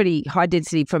 It's already high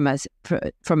density from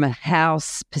a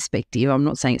house perspective. I'm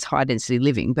not saying it's high density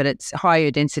living, but it's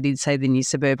higher density, say, than your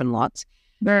suburban lots.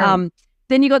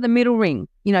 Then you got the middle ring.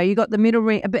 You got the middle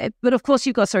ring, but of course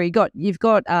you've got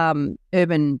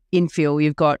urban infill.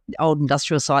 You've got old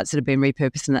industrial sites that have been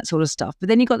repurposed and that sort of stuff. But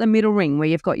then you've got the middle ring where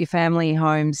you've got your family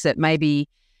homes that maybe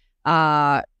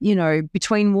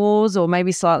between wars or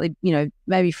maybe slightly,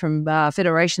 maybe from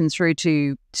Federation through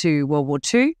to World War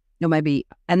II, or maybe,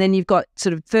 and then you've got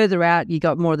sort of further out, you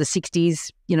got more of the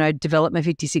 60s, development,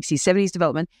 50s, 60s, 70s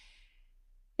development.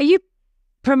 Are you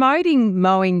promoting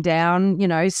mowing down,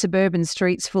 suburban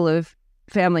streets full of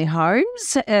family homes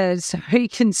so you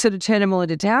can sort of turn them all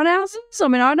into townhouses? I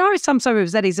mean, I know some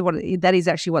suburbs that is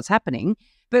actually what's happening.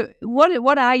 But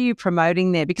what are you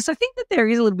promoting there? Because I think that there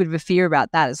is a little bit of a fear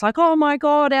about that. It's like, oh my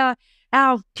God,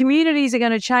 our communities are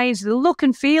going to change. The look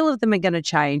and feel of them are going to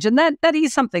change, and that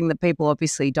is something that people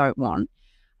obviously don't want.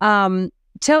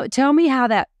 Tell me how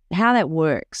that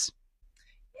works.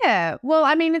 Yeah, well,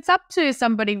 I mean, it's up to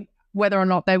somebody whether or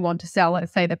not they want to sell.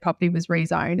 Let's say the property was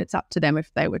rezoned. It's up to them if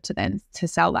they were to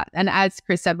sell that. And as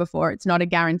Chris said before, it's not a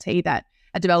guarantee that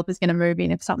a developer is going to move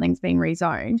in if something's being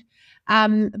rezoned.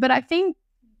 But I think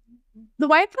the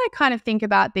way that I kind of think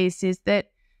about this is that,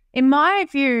 in my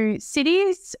view,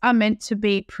 cities are meant to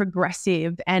be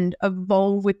progressive and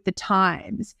evolve with the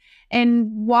times. And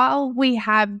while we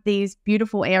have these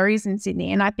beautiful areas in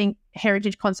Sydney, and I think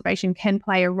heritage conservation can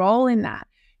play a role in that,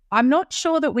 I'm not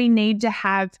sure that we need to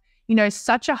have,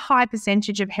 such a high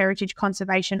percentage of heritage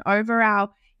conservation over our,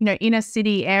 inner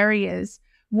city areas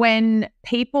when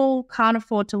people can't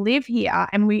afford to live here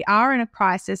and we are in a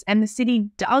crisis and the city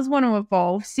does want to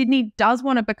evolve. Sydney does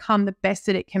want to become the best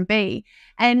that it can be.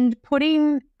 And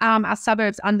putting our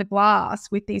suburbs under glass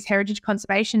with these heritage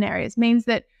conservation areas means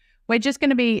that we're just going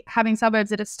to be having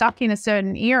suburbs that are stuck in a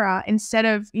certain era instead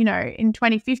of, in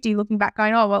 2050 looking back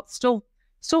going, oh, well, it still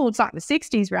looks like the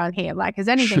 60s around here. Like, has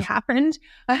anything happened?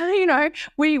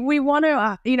 We want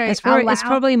to, it's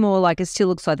probably more like it still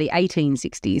looks like the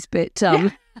 1860s, but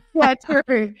yeah,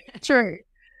 true.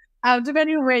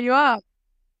 Depending on where you are.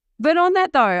 But on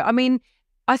that though, I mean,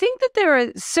 I think that there are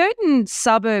certain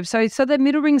suburbs, so the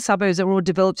middle ring suburbs are all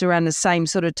developed around the same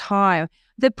sort of time.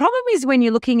 The problem is when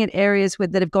you're looking at areas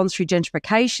that have gone through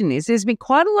gentrification is there's been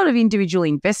quite a lot of individual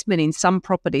investment in some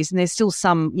properties and there's still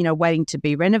some, waiting to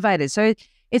be renovated. So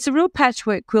it's a real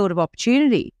patchwork quilt of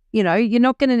opportunity. You're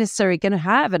not necessarily going to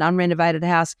have an unrenovated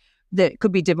house that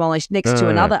could be demolished next to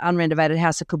another unrenovated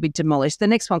house that could be demolished. The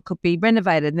next one could be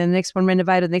renovated, and then the next one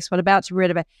renovated, the next one about to be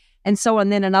renovated, and so on,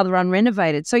 then another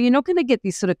unrenovated. So you're not going to get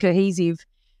this sort of cohesive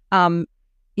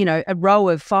a row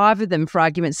of 5 of them, for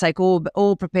argument's sake,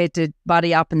 all prepared to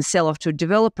buddy up and sell off to a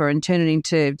developer and turn it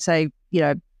into, say,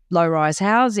 low-rise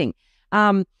housing.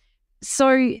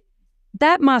 So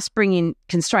that must bring in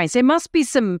constraints. There must be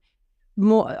some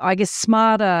more, I guess,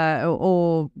 smarter,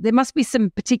 or there must be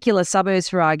some particular suburbs,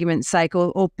 for argument's sake,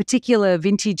 or particular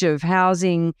vintage of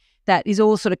housing that is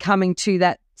all sort of coming to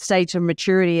that stage of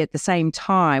maturity at the same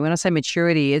time. When I say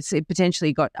maturity, it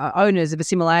potentially got owners of a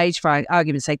similar age, for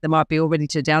argument's sake, that might be all ready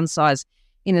to downsize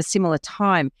in a similar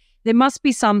time. There must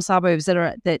be some suburbs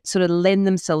that sort of lend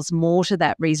themselves more to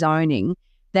that rezoning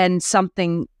than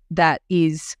something that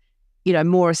is,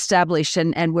 more established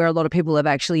and where a lot of people have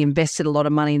actually invested a lot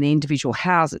of money in the individual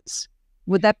houses.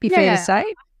 Would that be fair to say?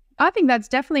 I think that's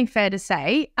definitely fair to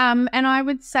say. And I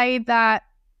would say that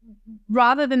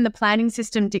rather than the planning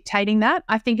system dictating that,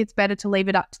 I think it's better to leave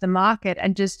it up to the market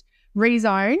and just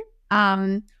rezone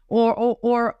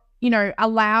or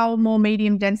allow more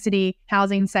medium density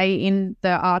housing, say in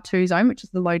the R2 zone, which is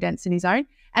the low density zone,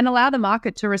 and allow the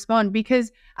market to respond.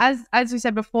 Because as we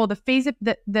said before, for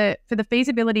the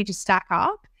feasibility to stack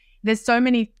up, there's so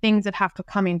many things that have to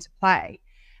come into play.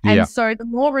 And so the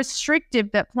more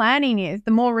restrictive that planning is,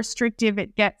 the more restrictive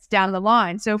it gets down the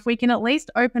line. So if we can at least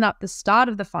open up the start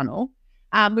of the funnel,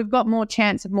 we've got more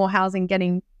chance of more housing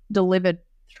getting delivered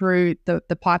through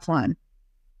the pipeline.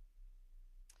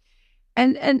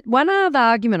 And one other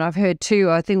argument I've heard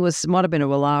too, I think might have been a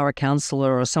Wallara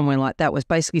councillor or someone like that, was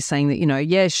basically saying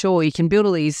that, sure, you can build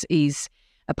all these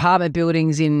apartment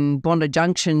buildings in Bondi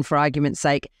Junction, for argument's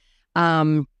sake.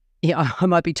 I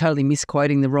might be totally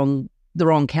misquoting the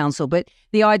wrong council, but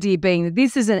the idea being that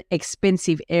this is an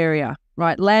expensive area,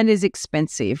 right? Land is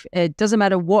expensive. It doesn't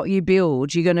matter what you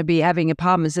build, you're going to be having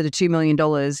apartments that are $2 million.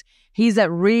 Is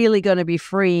that really going to be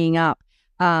freeing up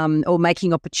or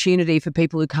making opportunity for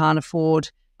people who can't afford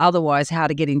otherwise how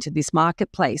to get into this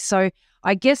marketplace? So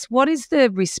I guess what is the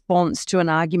response to an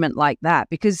argument like that?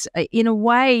 Because in a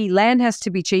way, land has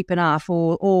to be cheap enough,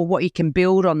 or what you can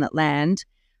build on that land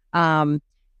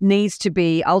needs to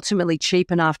be ultimately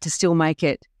cheap enough to still make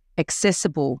it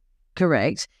accessible,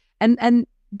 correct? And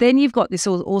then you've got this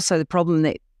also the problem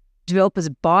that developers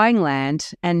are buying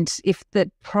land, and if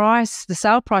the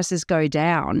sale prices go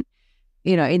down,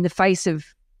 in the face of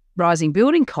rising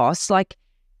building costs,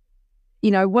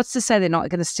 what's to say they're not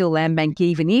going to steal land bank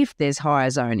even if there's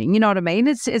higher zoning? You know what I mean?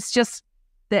 It's just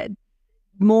that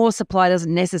more supply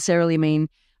doesn't necessarily mean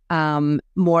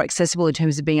more accessible in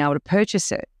terms of being able to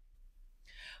purchase it.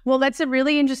 Well, that's a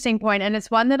really interesting point, and it's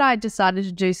one that I decided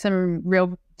to do some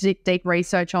real deep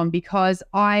research on, because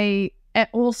I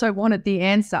also wanted the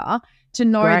answer to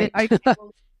know that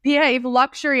if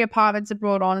luxury apartments are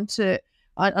brought onto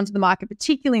the market,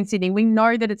 particularly in Sydney, we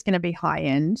know that it's going to be high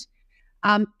end.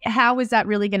 How is that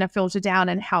really going to filter down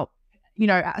and help,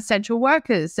 essential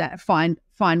workers find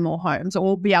more homes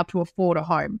or be able to afford a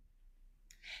home?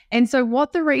 And so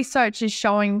what the research is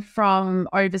showing from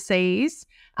overseas,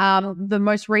 the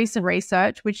most recent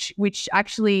research, which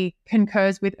actually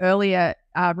concurs with earlier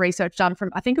research done from,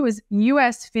 I think it was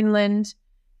US, Finland,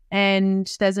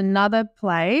 and there's another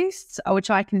place which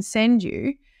I can send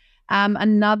you.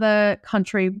 Another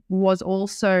country was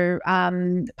also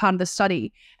part of the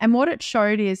study. And what it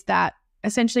showed is that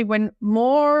essentially when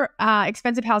more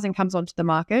expensive housing comes onto the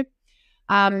market,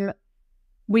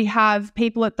 we have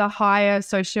people at the higher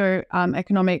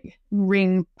socio-economic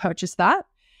ring purchase that,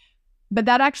 but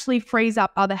that actually frees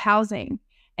up other housing.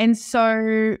 And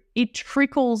so it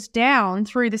trickles down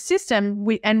through the system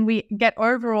and we get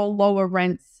overall lower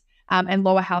rents and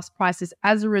lower house prices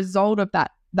as a result of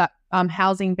that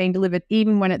housing being delivered,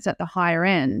 even when it's at the higher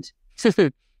end.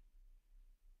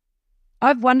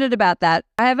 I've wondered about that.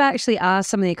 I have actually asked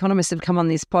some of the economists that have come on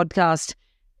this podcast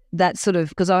that sort of,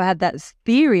 because I had that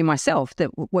theory myself that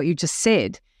what you just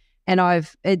said, and I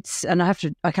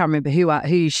can't remember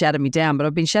who shouted me down, but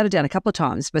I've been shouted down a couple of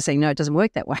times by saying, no, it doesn't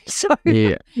work that way. So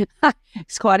yeah,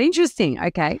 it's quite interesting.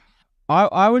 Okay.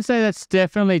 I would say that's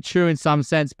definitely true in some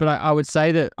sense, but I would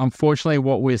say that unfortunately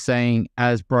what we're seeing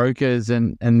as brokers,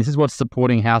 and this is what's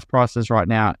supporting house prices right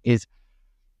now, is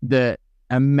the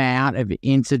amount of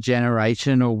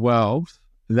intergenerational wealth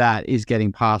that is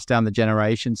getting passed down the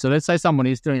generation. So let's say someone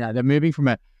is doing that. They're moving from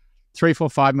a $3,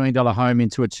 $4, $5 million home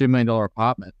into a $2 million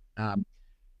apartment.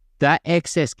 That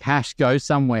excess cash goes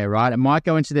somewhere, right? It might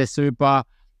go into their super.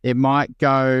 It might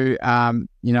go,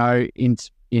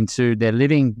 into their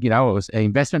living, or an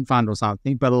investment fund or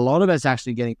something. But a lot of it's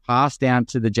actually getting passed down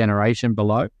to the generation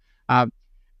below. And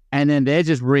then they're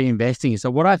just reinvesting.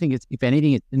 So what I think is, if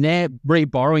anything, they're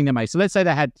re-borrowing the money. So let's say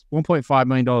they had $1.5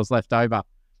 million left over.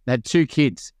 They had 2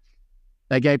 kids.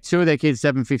 They gave 2 of their kids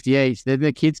 $750 each. Then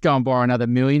the kids go and borrow another $1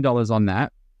 million on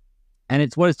that.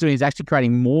 And what it's doing is actually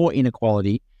creating more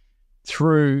inequality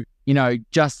through,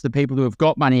 just the people who have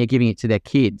got money are giving it to their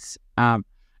kids. And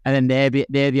then they're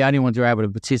the only ones who are able to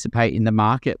participate in the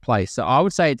marketplace. So I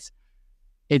would say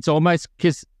it's almost,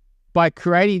 because by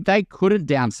creating, they couldn't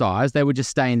downsize, they would just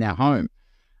stay in their home.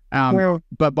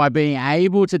 But by being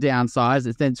able to downsize,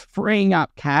 it's then freeing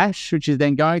up cash, which is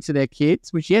then going to their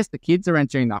kids, which, yes, the kids are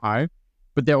entering the home,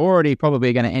 but they're already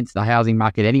probably going to enter the housing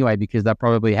market anyway, because they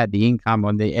probably had the income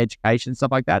on the education,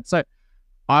 stuff like that. So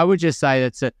I would just say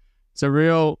that's it's a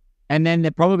real, and then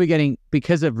they're probably getting,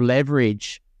 because of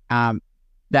leverage,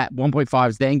 that 1.5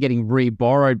 is then getting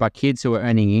re-borrowed by kids who are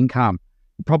earning income,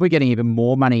 probably getting even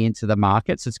more money into the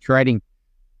market. So it's creating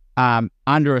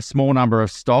under a small number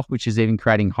of stock, which is even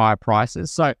creating higher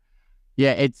prices. So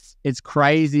yeah, it's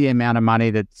crazy amount of money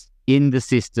that's in the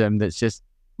system that's just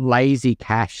lazy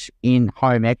cash in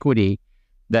home equity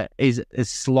that is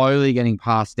slowly getting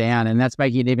passed down. And that's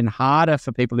making it even harder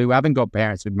for people who haven't got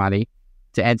parents with money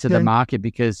to enter the market,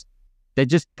 because they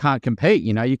just can't compete.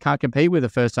 You can't compete with a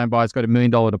first home buyer who's got $1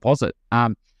 million deposit.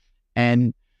 And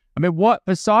I mean, what,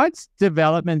 besides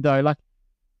development though, like,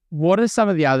 what are some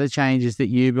of the other changes that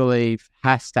you believe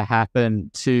has to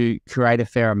happen to create a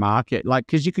fairer market? Like,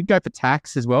 because you could go for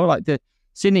tax as well. Like the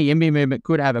Sydney YIMBY movement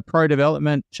could have a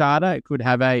pro-development charter. It could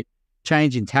have a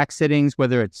change in tax settings,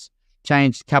 whether it's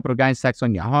changed capital gains tax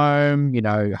on your home,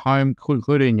 home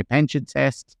included in your pension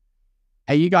test.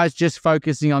 Are you guys just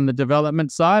focusing on the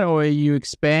development side, or are you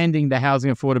expanding the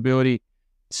housing affordability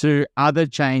to other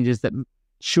changes that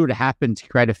should happen to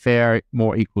create a fair,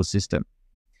 more equal system?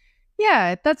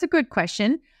 Yeah, that's a good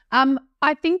question.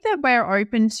 I think that we're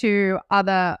open to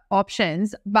other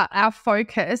options, but our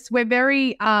focus, we're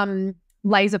very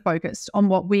laser focused on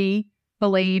what we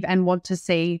believe and want to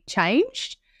see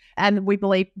changed, and we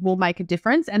believe will make a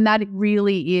difference. And that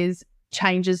really is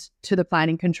changes to the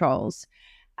planning controls.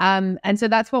 And so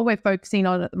that's what we're focusing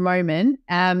on at the moment.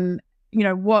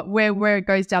 Where it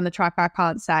goes down the track, I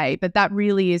can't say, but that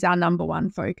really is our number one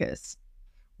focus.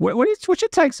 What's your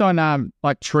takes on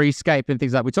like treescape and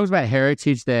things like? We talked about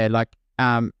heritage there, like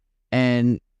and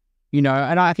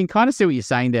I can kind of see what you're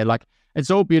saying there. Like, it's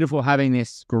all beautiful having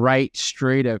this great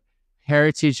street of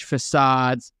heritage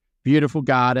facades, beautiful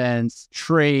gardens,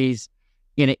 trees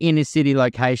in an inner city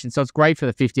location. So it's great for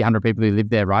the 50, 100 people who live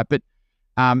there, right? But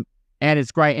and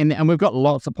it's great, and we've got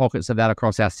lots of pockets of that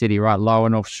across our city, right? Lower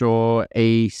North Shore,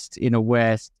 east, inner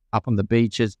west, up on the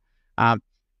beaches.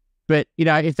 But,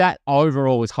 if that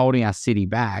overall is holding our city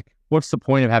back, what's the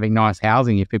point of having nice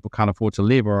housing if people can't afford to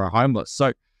live or are homeless?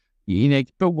 So,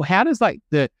 but how does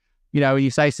when you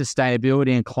say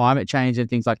sustainability and climate change and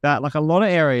things like that, like a lot of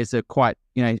areas are quite,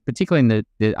 particularly in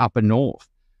the upper north,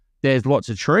 there's lots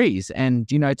of trees. And,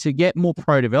 to get more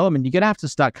pro-development, you're going to have to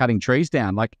start cutting trees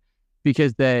down,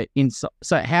 because they're inside.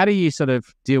 So how do you sort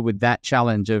of deal with that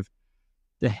challenge of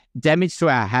the damage to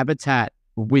our habitat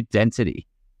with density?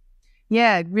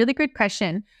 Yeah, really good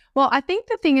question. Well, I think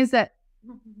the thing is that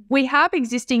we have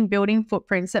existing building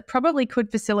footprints that probably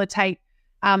could facilitate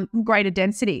greater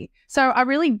density. So a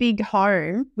really big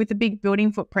home with a big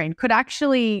building footprint could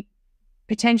actually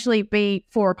potentially be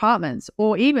 4 apartments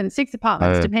or even 6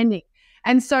 apartments, depending.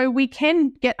 And so we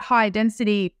can get high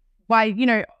density by, you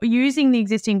know, using the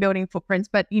existing building footprints,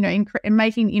 but, you know,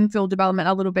 making infill development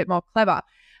a little bit more clever.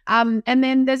 And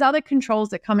then there's other controls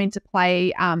that come into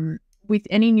play with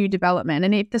any new development.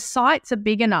 And if the sites are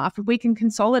big enough, if we can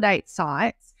consolidate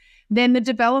sites, then the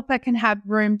developer can have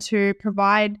room to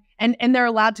provide, and they're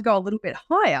allowed to go a little bit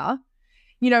higher.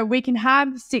 You know, we can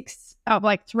have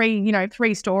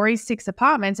three stories, 6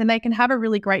 apartments, and they can have a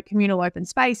really great communal open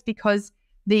space because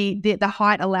the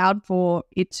height allowed for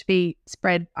it to be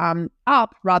spread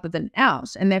up rather than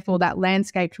out, and therefore that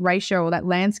landscaped ratio or that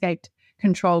landscaped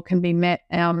control can be met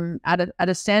at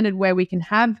a standard where we can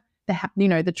have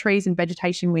the trees and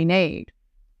vegetation we need.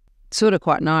 Sort of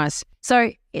quite nice.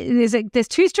 So there's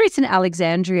 2 streets in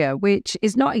Alexandria, which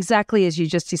is not exactly as you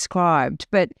just described,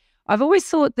 but I've always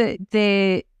thought that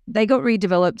they got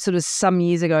redeveloped sort of some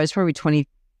years ago. It's probably 20,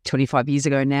 25 years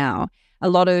ago now. A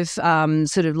lot of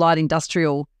sort of light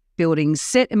industrial buildings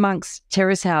set amongst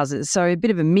terrace houses, so a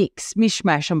bit of a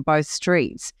mishmash on both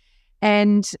streets.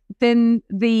 And then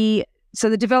the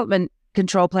development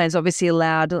control plans obviously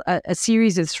allowed a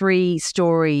series of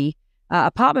 3-story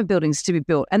apartment buildings to be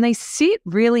built, and they sit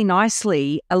really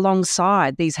nicely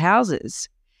alongside these houses.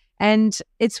 And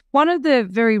it's one of the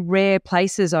very rare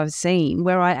places I've seen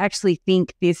where I actually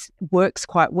think this works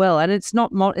quite well, and it's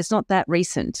not that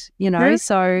recent, you know. Mm-hmm.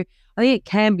 So I think it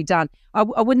can be done. I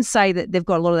wouldn't say that they've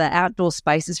got a lot of that outdoor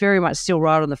space. It's very much still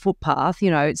right on the footpath. You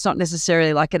know, it's not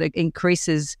necessarily like it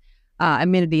increases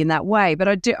amenity in that way. But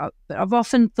I've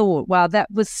often thought, wow, that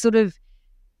was sort of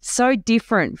so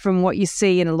different from what you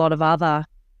see in a lot of other,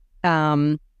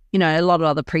 a lot of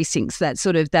other precincts. That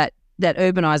sort of that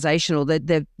urbanisation or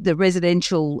the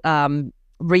residential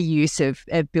reuse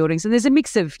of buildings. And there's a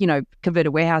mix of, you know,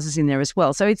 converted warehouses in there as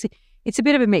well. So it's a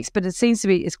bit of a mix, but it seems to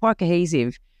be, it's quite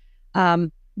cohesive.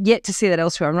 Yet to see that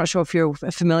elsewhere. I'm not sure if you're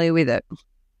familiar with it.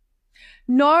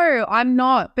 No, I'm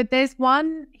not. But there's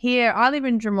one here. I live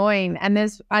in Drummoyne, and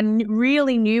there's a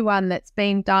really new one that's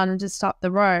been done just up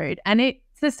the road. And it's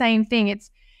the same thing.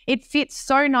 It fits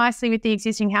so nicely with the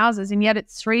existing houses, and yet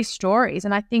it's 3 stories.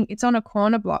 And I think it's on a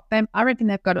corner block. I reckon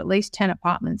they've got at least 10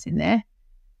 apartments in there,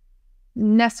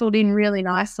 nestled in really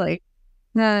nicely.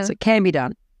 No, so it can be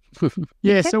done.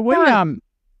 Yeah. So we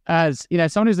as you know,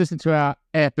 someone who's listened to our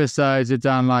episodes have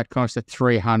done like close to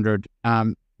 300.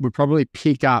 Would probably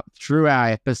pick up through our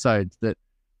episodes that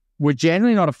we're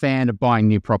generally not a fan of buying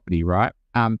new property, right?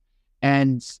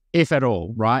 And if at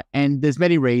all, right? And there's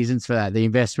many reasons for that. The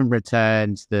investment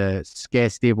returns, the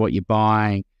scarcity of what you're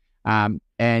buying.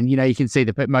 And, you know, you can see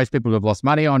that most people have lost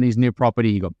money on his new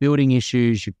property. You've got building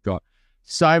issues. You've got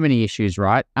so many issues,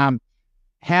 right?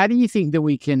 How do you think that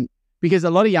we can, because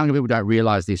a lot of younger people don't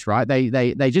realize this, right?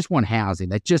 They just want housing.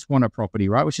 They just want a property,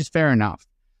 right? Which is fair enough.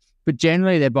 But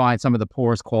generally, they're buying some of the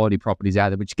poorest quality properties out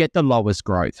there, which get the lowest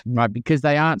growth, right? Because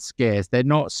they aren't scarce. They're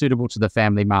not suitable to the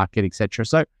family market, etc.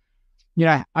 So, you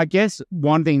know, I guess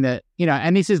one thing that, you know,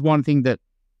 and this is one thing that,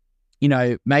 you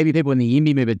know, maybe people in the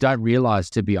YIMBY movement don't realize,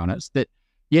 to be honest, that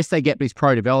yes, they get this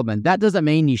pro-development. That doesn't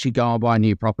mean you should go and buy a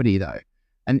new property, though.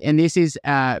 And this is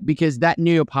because that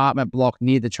new apartment block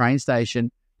near the train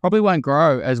station probably won't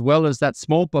grow as well as that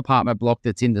small apartment block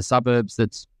that's in the suburbs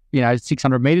that's, you know,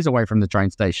 600 meters away from the train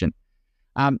station.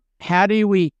 How do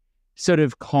we sort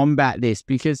of combat this?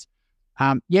 Because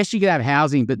yes, you could have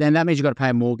housing, but then that means you've got to pay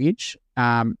a mortgage.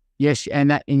 Yes,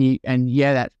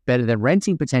 that's better than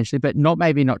renting potentially, but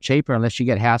maybe not cheaper unless you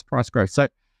get house price growth. So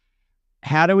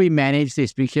how do we manage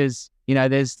this? Because, you know,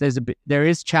 there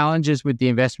is challenges with the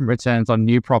investment returns on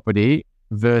new property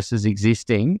versus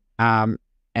existing, and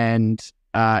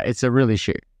it's a real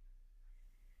issue.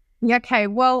 Yeah, okay.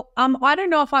 Well, I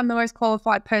don't know if I'm the most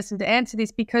qualified person to answer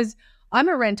this because I'm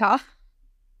a renter.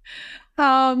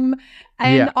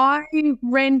 I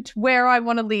rent where I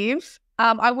want to live.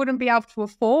 I wouldn't be able to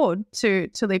afford to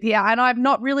live here. And I've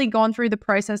not really gone through the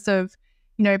process of,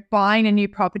 you know, buying a new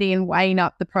property and weighing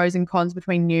up the pros and cons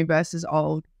between new versus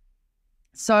old.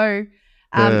 So,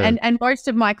 and most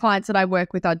of my clients that I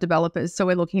work with are developers. So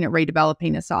we're looking at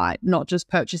redeveloping a site, not just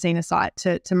purchasing a site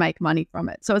to make money from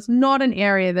it. So it's not an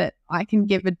area that I can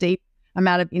give a deep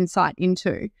amount of insight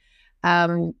into.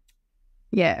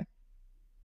 Yeah.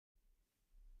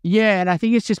 Yeah, and I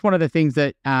think it's just one of the things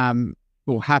that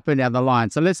will happen down the line.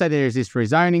 So let's say there is this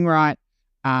rezoning, right?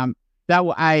 That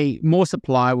will, more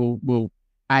supply will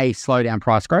slow down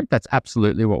price growth. That's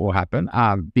absolutely what will happen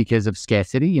because of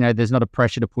scarcity. You know, there's not a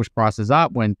pressure to push prices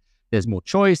up when there's more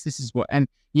choice. This is what, and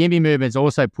the YIMBY movement is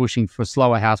also pushing for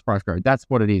slower house price growth. That's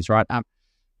what it is, right?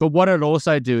 But what it'll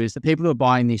also do is the people who are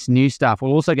buying this new stuff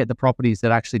will also get the properties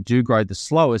that actually do grow the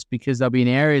slowest because they'll be in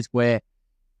areas where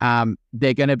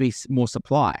they're going to be more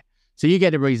supply. So you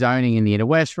get a rezoning in the inner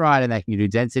west, right, and they can do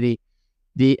density.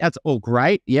 That's all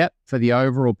great, yep, for the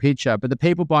overall picture. But the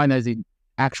people buying those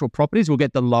actual properties will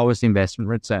get the lowest investment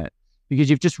return because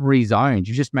you've just rezoned.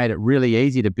 You've just made it really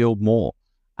easy to build more.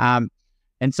 And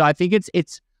so I think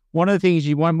it's one of the things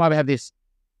might have this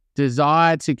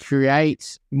desire to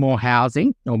create more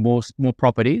housing or more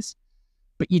properties,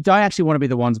 but you don't actually want to be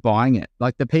the ones buying it.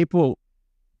 Like the people,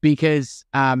 because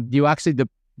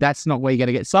that's not where you're going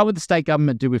to get. So what the state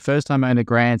government do with first-time owner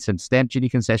grants and stamp duty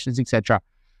concessions, etc.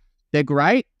 They're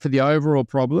great for the overall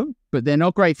problem, but they're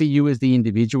not great for you as the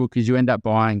individual because you end up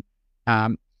buying.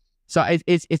 So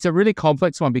it's a really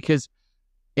complex one because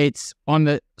it's on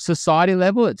the society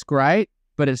level, it's great,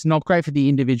 but it's not great for the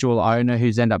individual owner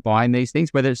who's end up buying these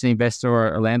things, whether it's an investor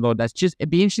or a landlord. It'd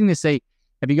be interesting to see.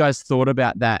 Have you guys thought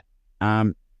about that?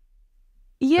 For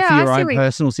your own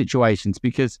personal situations,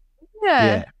 because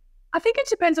I think it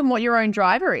depends on what your own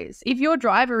driver is. If your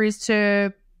driver is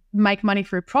to make money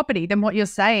through property, then what you're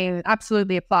saying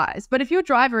absolutely applies. But if your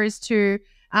driver is to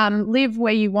live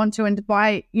where you want to and to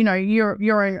buy,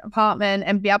 your own apartment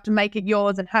and be able to make it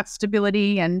yours and have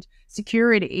stability and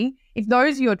security, if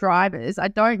those are your drivers, I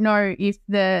don't know if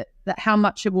how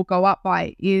much it will go up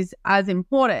by is as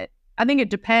important. I think it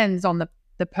depends on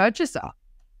the purchaser.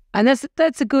 And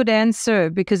that's a good answer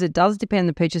because it does depend on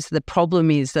the purchaser. The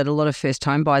problem is that a lot of first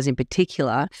home buyers in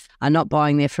particular are not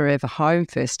buying their forever home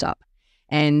first up.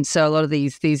 And so a lot of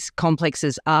these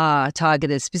complexes are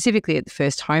targeted specifically at the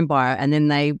first home buyer, and then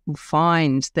they will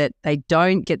find that they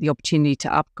don't get the opportunity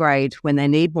to upgrade when they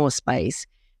need more space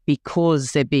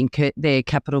because their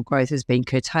capital growth has been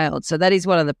curtailed. So that is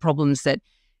one of the problems that,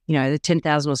 the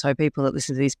 10,000 or so people that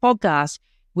listen to this podcast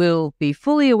will be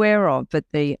fully aware of, but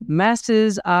the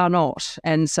masses are not.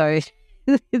 And so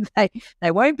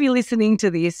they won't be listening to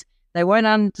this. They won't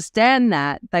understand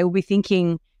that. They will be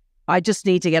thinking, I just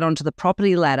need to get onto the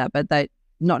property ladder, but they're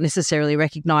not necessarily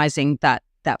recognizing that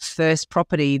first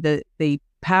property, the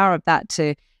power of that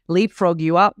to leapfrog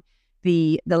you up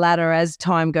the ladder as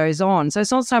time goes on. So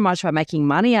it's not so much about making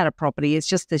money out of property. It's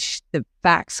just the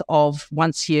facts of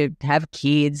once you have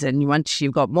kids and once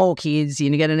you've got more kids,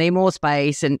 you're going to need more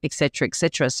space and et cetera, et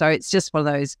cetera. So it's just one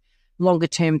of those longer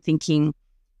term thinking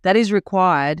that is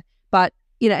required. But,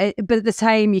 but at the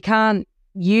same, you can't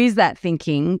use that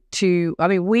thinking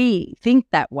we think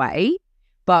that way,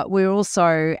 but we're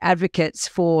also advocates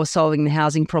for solving the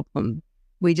housing problem.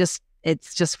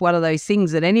 It's just one of those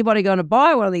things that anybody going to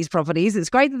buy one of these properties, it's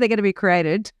great that they're going to be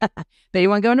created, but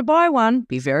anyone going to buy one,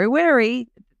 be very wary.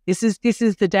 This is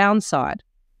the downside.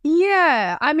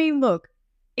 Yeah. Look,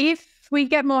 if we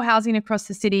get more housing across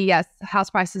the city, yes,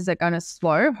 house prices are going to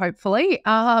slow, hopefully,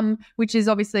 which is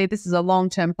obviously, this is a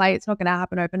long-term play. It's not going to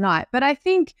happen overnight. But I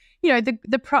think,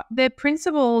 the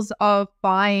principles of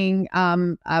buying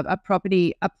a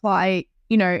property apply,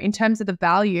 in terms of the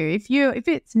value. If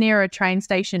it's near a train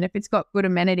station, if it's got good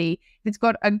amenity, if it's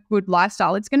got a good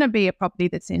lifestyle, it's going to be a property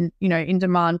that's in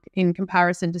demand in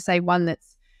comparison to, say, one that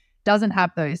doesn't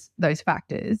have those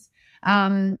factors.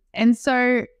 And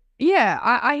so, yeah,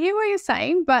 I hear what you're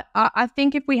saying, but I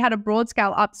think if we had a broad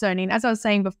scale upzoning, as I was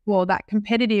saying before, that the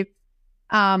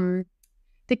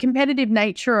competitive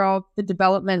nature of the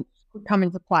development could come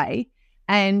into play,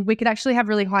 and we could actually have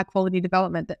really high quality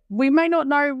development that we may not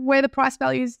know where the price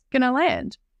value is going to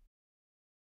land.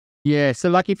 Yeah, so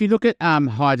like if you look at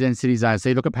high density zones, so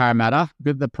you look at Parramatta,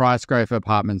 look at the price growth of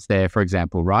apartments there, for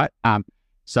example, right?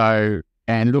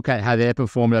 And look at how they're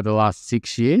performed over the last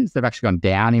 6 years. They've actually gone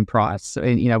down in price.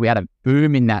 And, we had a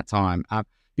boom in that time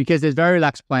because there's very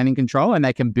relaxed planning control and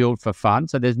they can build for fun.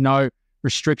 So there's no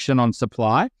restriction on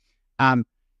supply.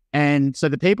 And so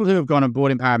the people who have gone and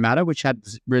bought in Parramatta, which had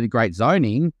really great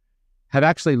zoning, have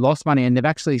actually lost money, and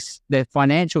their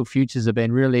financial futures have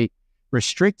been really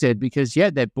restricted because,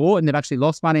 they've bought and they've actually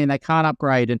lost money and they can't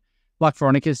upgrade. And like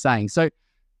Veronica's saying, so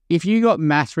if you got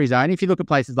mass rezoning, if you look at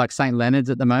places like St. Leonard's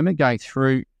at the moment going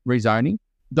through rezoning,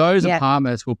 those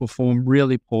apartments will perform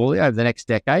really poorly over the next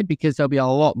decade because there'll be a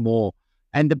lot more.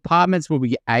 And the apartments will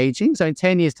be aging. So in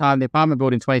 10 years' time, the apartment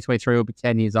built in 2023 will be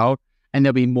 10 years old, and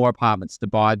there'll be more apartments to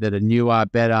buy that are newer,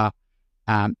 better,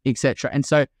 etc. And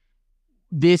so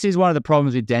this is one of the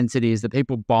problems with density, is that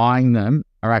people buying them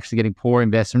are actually getting poor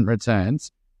investment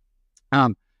returns.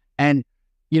 And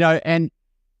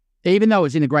even though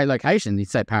it's in a great location, you'd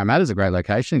say Parramatta's a great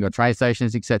location, you've got train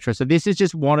stations, etc. So this is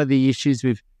just one of the issues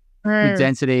with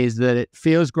density, is that it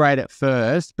feels great at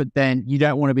first, but then you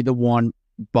don't want to be the one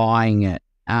buying it.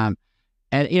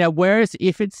 Whereas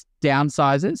if it's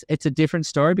downsizes, it's a different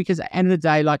story, because at the end of the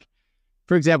day, like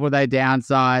for example, they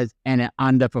downsize and it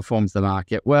underperforms the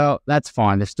market. Well, that's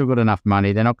fine. They've still got enough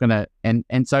money. They're not going to,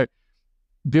 and so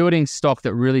building stock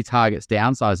that really targets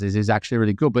downsizes is actually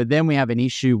really good. But then we have an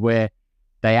issue where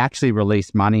they actually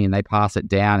release money and they pass it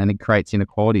down and it creates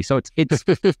inequality. So it's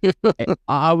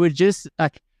I would just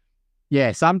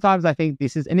sometimes I think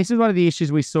this is one of the issues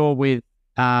we saw with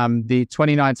the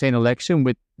 2019 election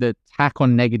with the tack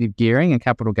on negative gearing and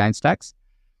capital gains tax,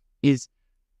 is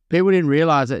people didn't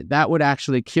realize that would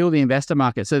actually kill the investor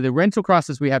market. So the rental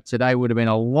crisis we have today would have been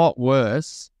a lot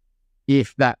worse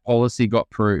if that policy got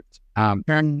proved.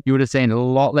 You would have seen a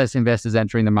lot less investors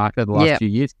entering the market the last few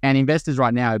years, and investors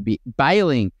right now would be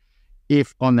bailing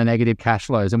if on the negative cash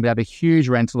flows, and we'd have a huge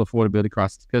rental affordability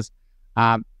crisis. Because,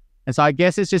 and so I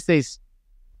guess it's just these,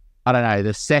 I don't know,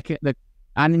 the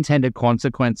unintended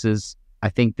consequences I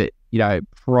think that,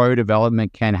 pro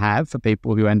development can have for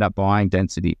people who end up buying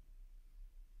density.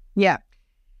 Yeah.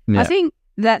 I think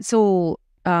that's all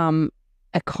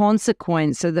a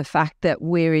consequence of the fact that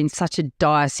we're in such a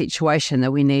dire situation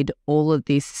that we need all of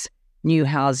this new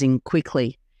housing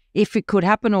quickly. If it could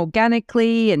happen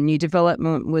organically and new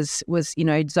development was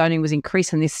zoning was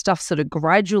increased and this stuff sort of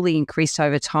gradually increased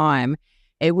over time,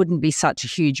 it wouldn't be such a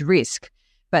huge risk.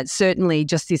 But certainly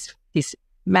just this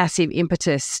massive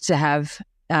impetus to have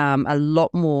a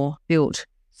lot more built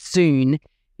soon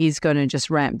is going to just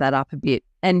ramp that up a bit.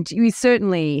 And we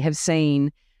certainly have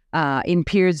seen in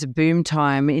periods of boom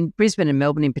time in Brisbane and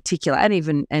Melbourne in particular,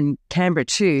 and Canberra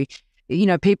too,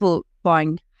 people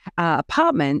buying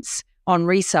apartments on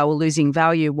resale were losing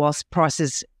value whilst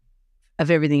prices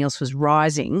of everything else was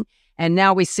rising. And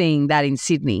now we're seeing that in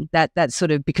Sydney, that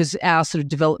sort of, because our sort of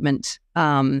development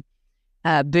boom,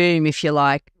 if you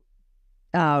like,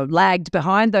 lagged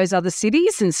behind those other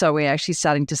cities. And so we're actually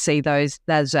starting to see those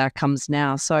outcomes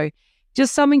now. So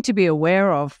just something to be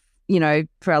aware of,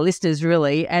 for our listeners,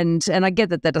 really. And I get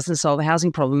that doesn't solve the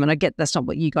housing problem, and I get that's not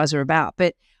what you guys are about.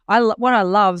 But what I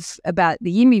love about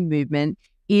the YIMBY movement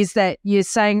is that you're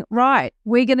saying, right,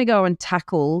 we're going to go and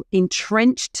tackle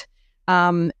entrenched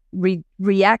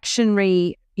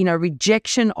reactionary,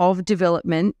 rejection of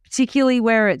development, particularly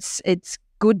where it's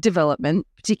good development,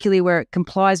 particularly where it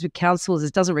complies with councils,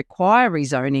 it doesn't require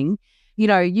rezoning.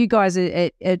 You guys are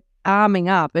arming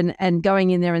up and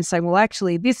going in there and saying, well,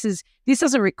 actually, this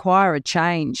doesn't require a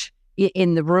change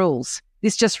in the rules.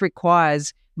 This just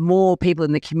requires more people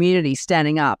in the community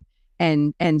standing up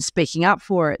and speaking up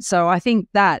for it. So I think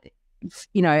that,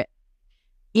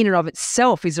 in and of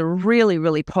itself is a really,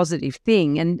 really positive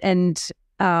thing. And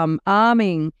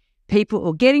arming people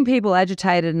or getting people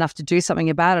agitated enough to do something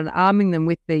about it, and arming them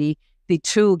with the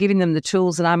tool, giving them the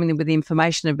tools and arming them with the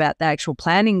information about the actual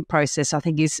planning process, I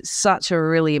think is such a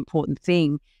really important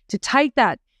thing to take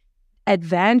that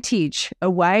advantage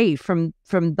away from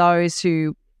those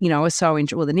who, are so, the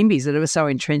NIMBYs that are so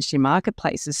entrenched in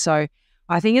marketplaces. So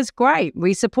I think it's great.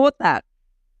 We support that.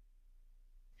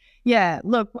 Yeah,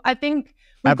 look, I think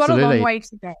we've got a long way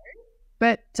to go,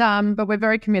 but we're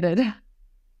very committed.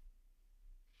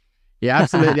 Yeah,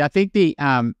 absolutely. I think the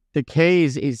key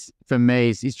is for me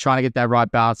is trying to get that right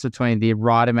balance between the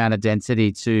right amount of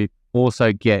density to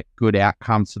also get good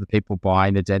outcomes for the people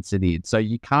buying the density. So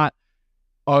you can't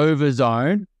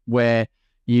overzone where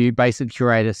you basically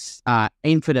create a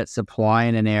infinite supply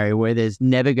in an area where there's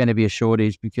never going to be a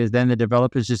shortage, because then the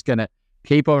developer's just going to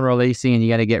keep on releasing and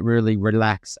you're going to get really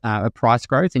relaxed price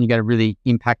growth, and you're going to really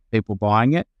impact people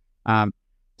buying it.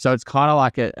 So it's kind of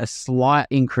like a slight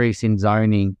increase in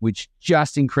zoning, which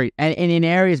just increase and in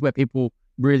areas where people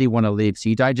really want to live. So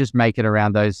you don't just make it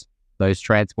around those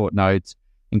transport nodes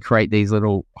and create these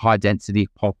little high density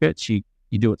pockets. You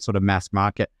do it sort of mass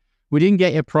market. We didn't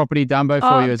get your property Dumbo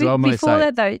for you as well, Melissa. Before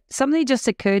that though, something just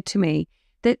occurred to me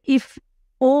that if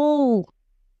all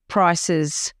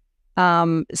prices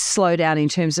slow down in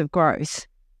terms of growth,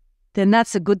 then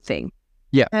that's a good thing.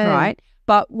 Yeah. Right.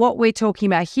 But what we're talking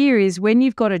about here is when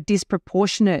you've got a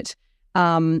disproportionate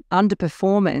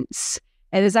underperformance,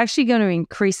 it is actually going to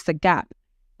increase the gap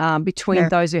between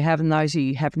those who have and those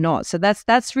who have not. So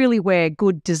that's really where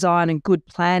good design and good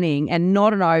planning and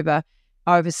not an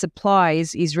oversupply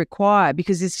is required,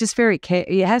 because it's just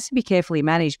it has to be carefully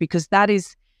managed, because that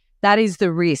is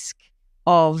the risk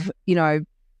of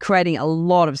creating a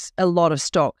lot of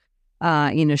stock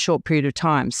in a short period of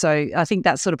time. So I think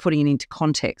that's sort of putting it into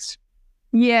context.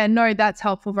 Yeah, no, that's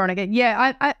helpful, Veronica.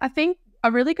 Yeah, I think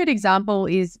a really good example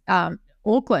is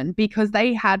Auckland, because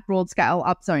they had broad scale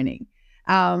upzoning.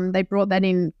 They brought that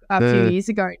in a few years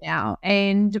ago now.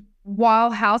 And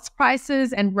while house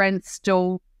prices and rents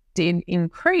still did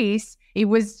increase, it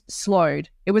was slowed.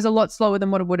 It was a lot slower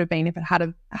than what it would have been if it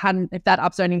if that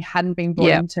upzoning hadn't been brought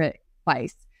into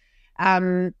place.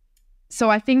 So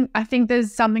I think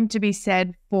there's something to be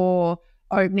said for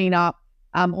opening up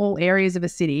all areas of a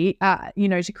city,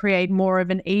 to create more of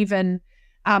an even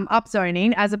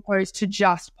upzoning as opposed to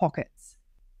just pockets.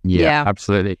 Yeah,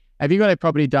 absolutely. Have you got a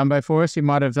property Dumbo for us? You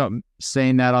might have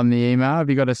seen that on the email. Have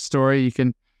you got a story you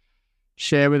can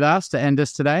share with us to end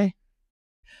us today?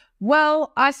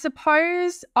 Well, I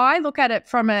suppose I look at it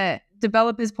from a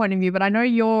developer's point of view, but I know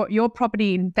you're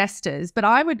property investors. But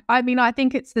I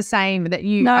think it's the same that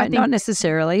you. No, not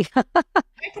necessarily.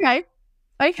 Okay.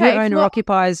 We're owner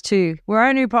occupiers too. We're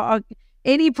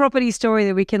any property story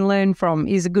that we can learn from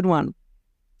is a good one.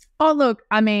 Oh, look,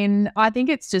 I think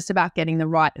it's just about getting the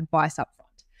right advice up front.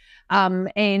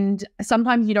 And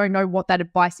sometimes you don't know what that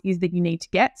advice is that you need to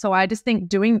get. So I just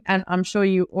think and I'm sure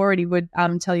you already would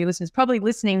tell your listeners, probably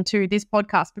listening to this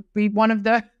podcast would be one of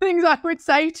the things I would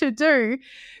say to do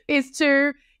is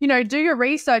to, do your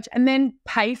research and then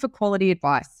pay for quality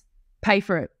advice. Pay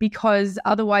for it, because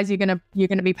otherwise you're gonna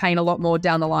be paying a lot more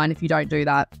down the line if you don't do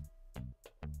that.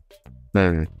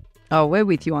 Oh, we're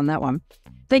with you on that one.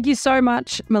 Thank you so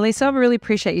much, Melissa. I really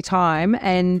appreciate your time.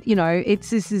 And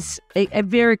this is a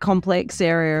very complex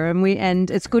area,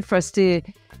 and it's good for us to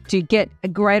get a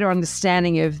greater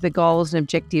understanding of the goals and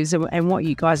objectives and what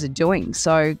you guys are doing.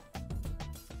 So,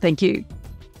 thank you.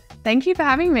 Thank you for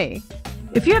having me.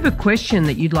 If you have a question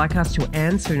that you'd like us to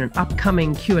answer in an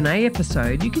upcoming Q&A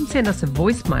episode, you can send us a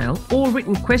voicemail or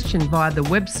written question via the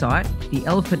website,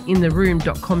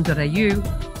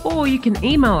 theelephantintheroom.com.au, or you can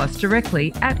email us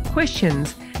directly at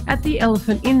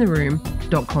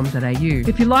questions@theelephantintheroom.com.au.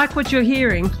 If you like what you're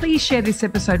hearing, please share this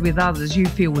episode with others you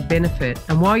feel would benefit.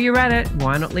 And while you're at it,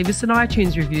 why not leave us an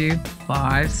iTunes review?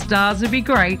 5 stars would be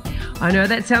great. I know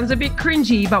that sounds a bit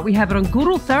cringy, but we have it on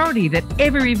good authority that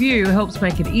every review helps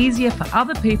make it easier for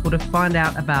other people to find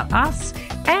out about us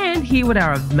and hear what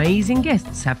our amazing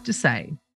guests have to say.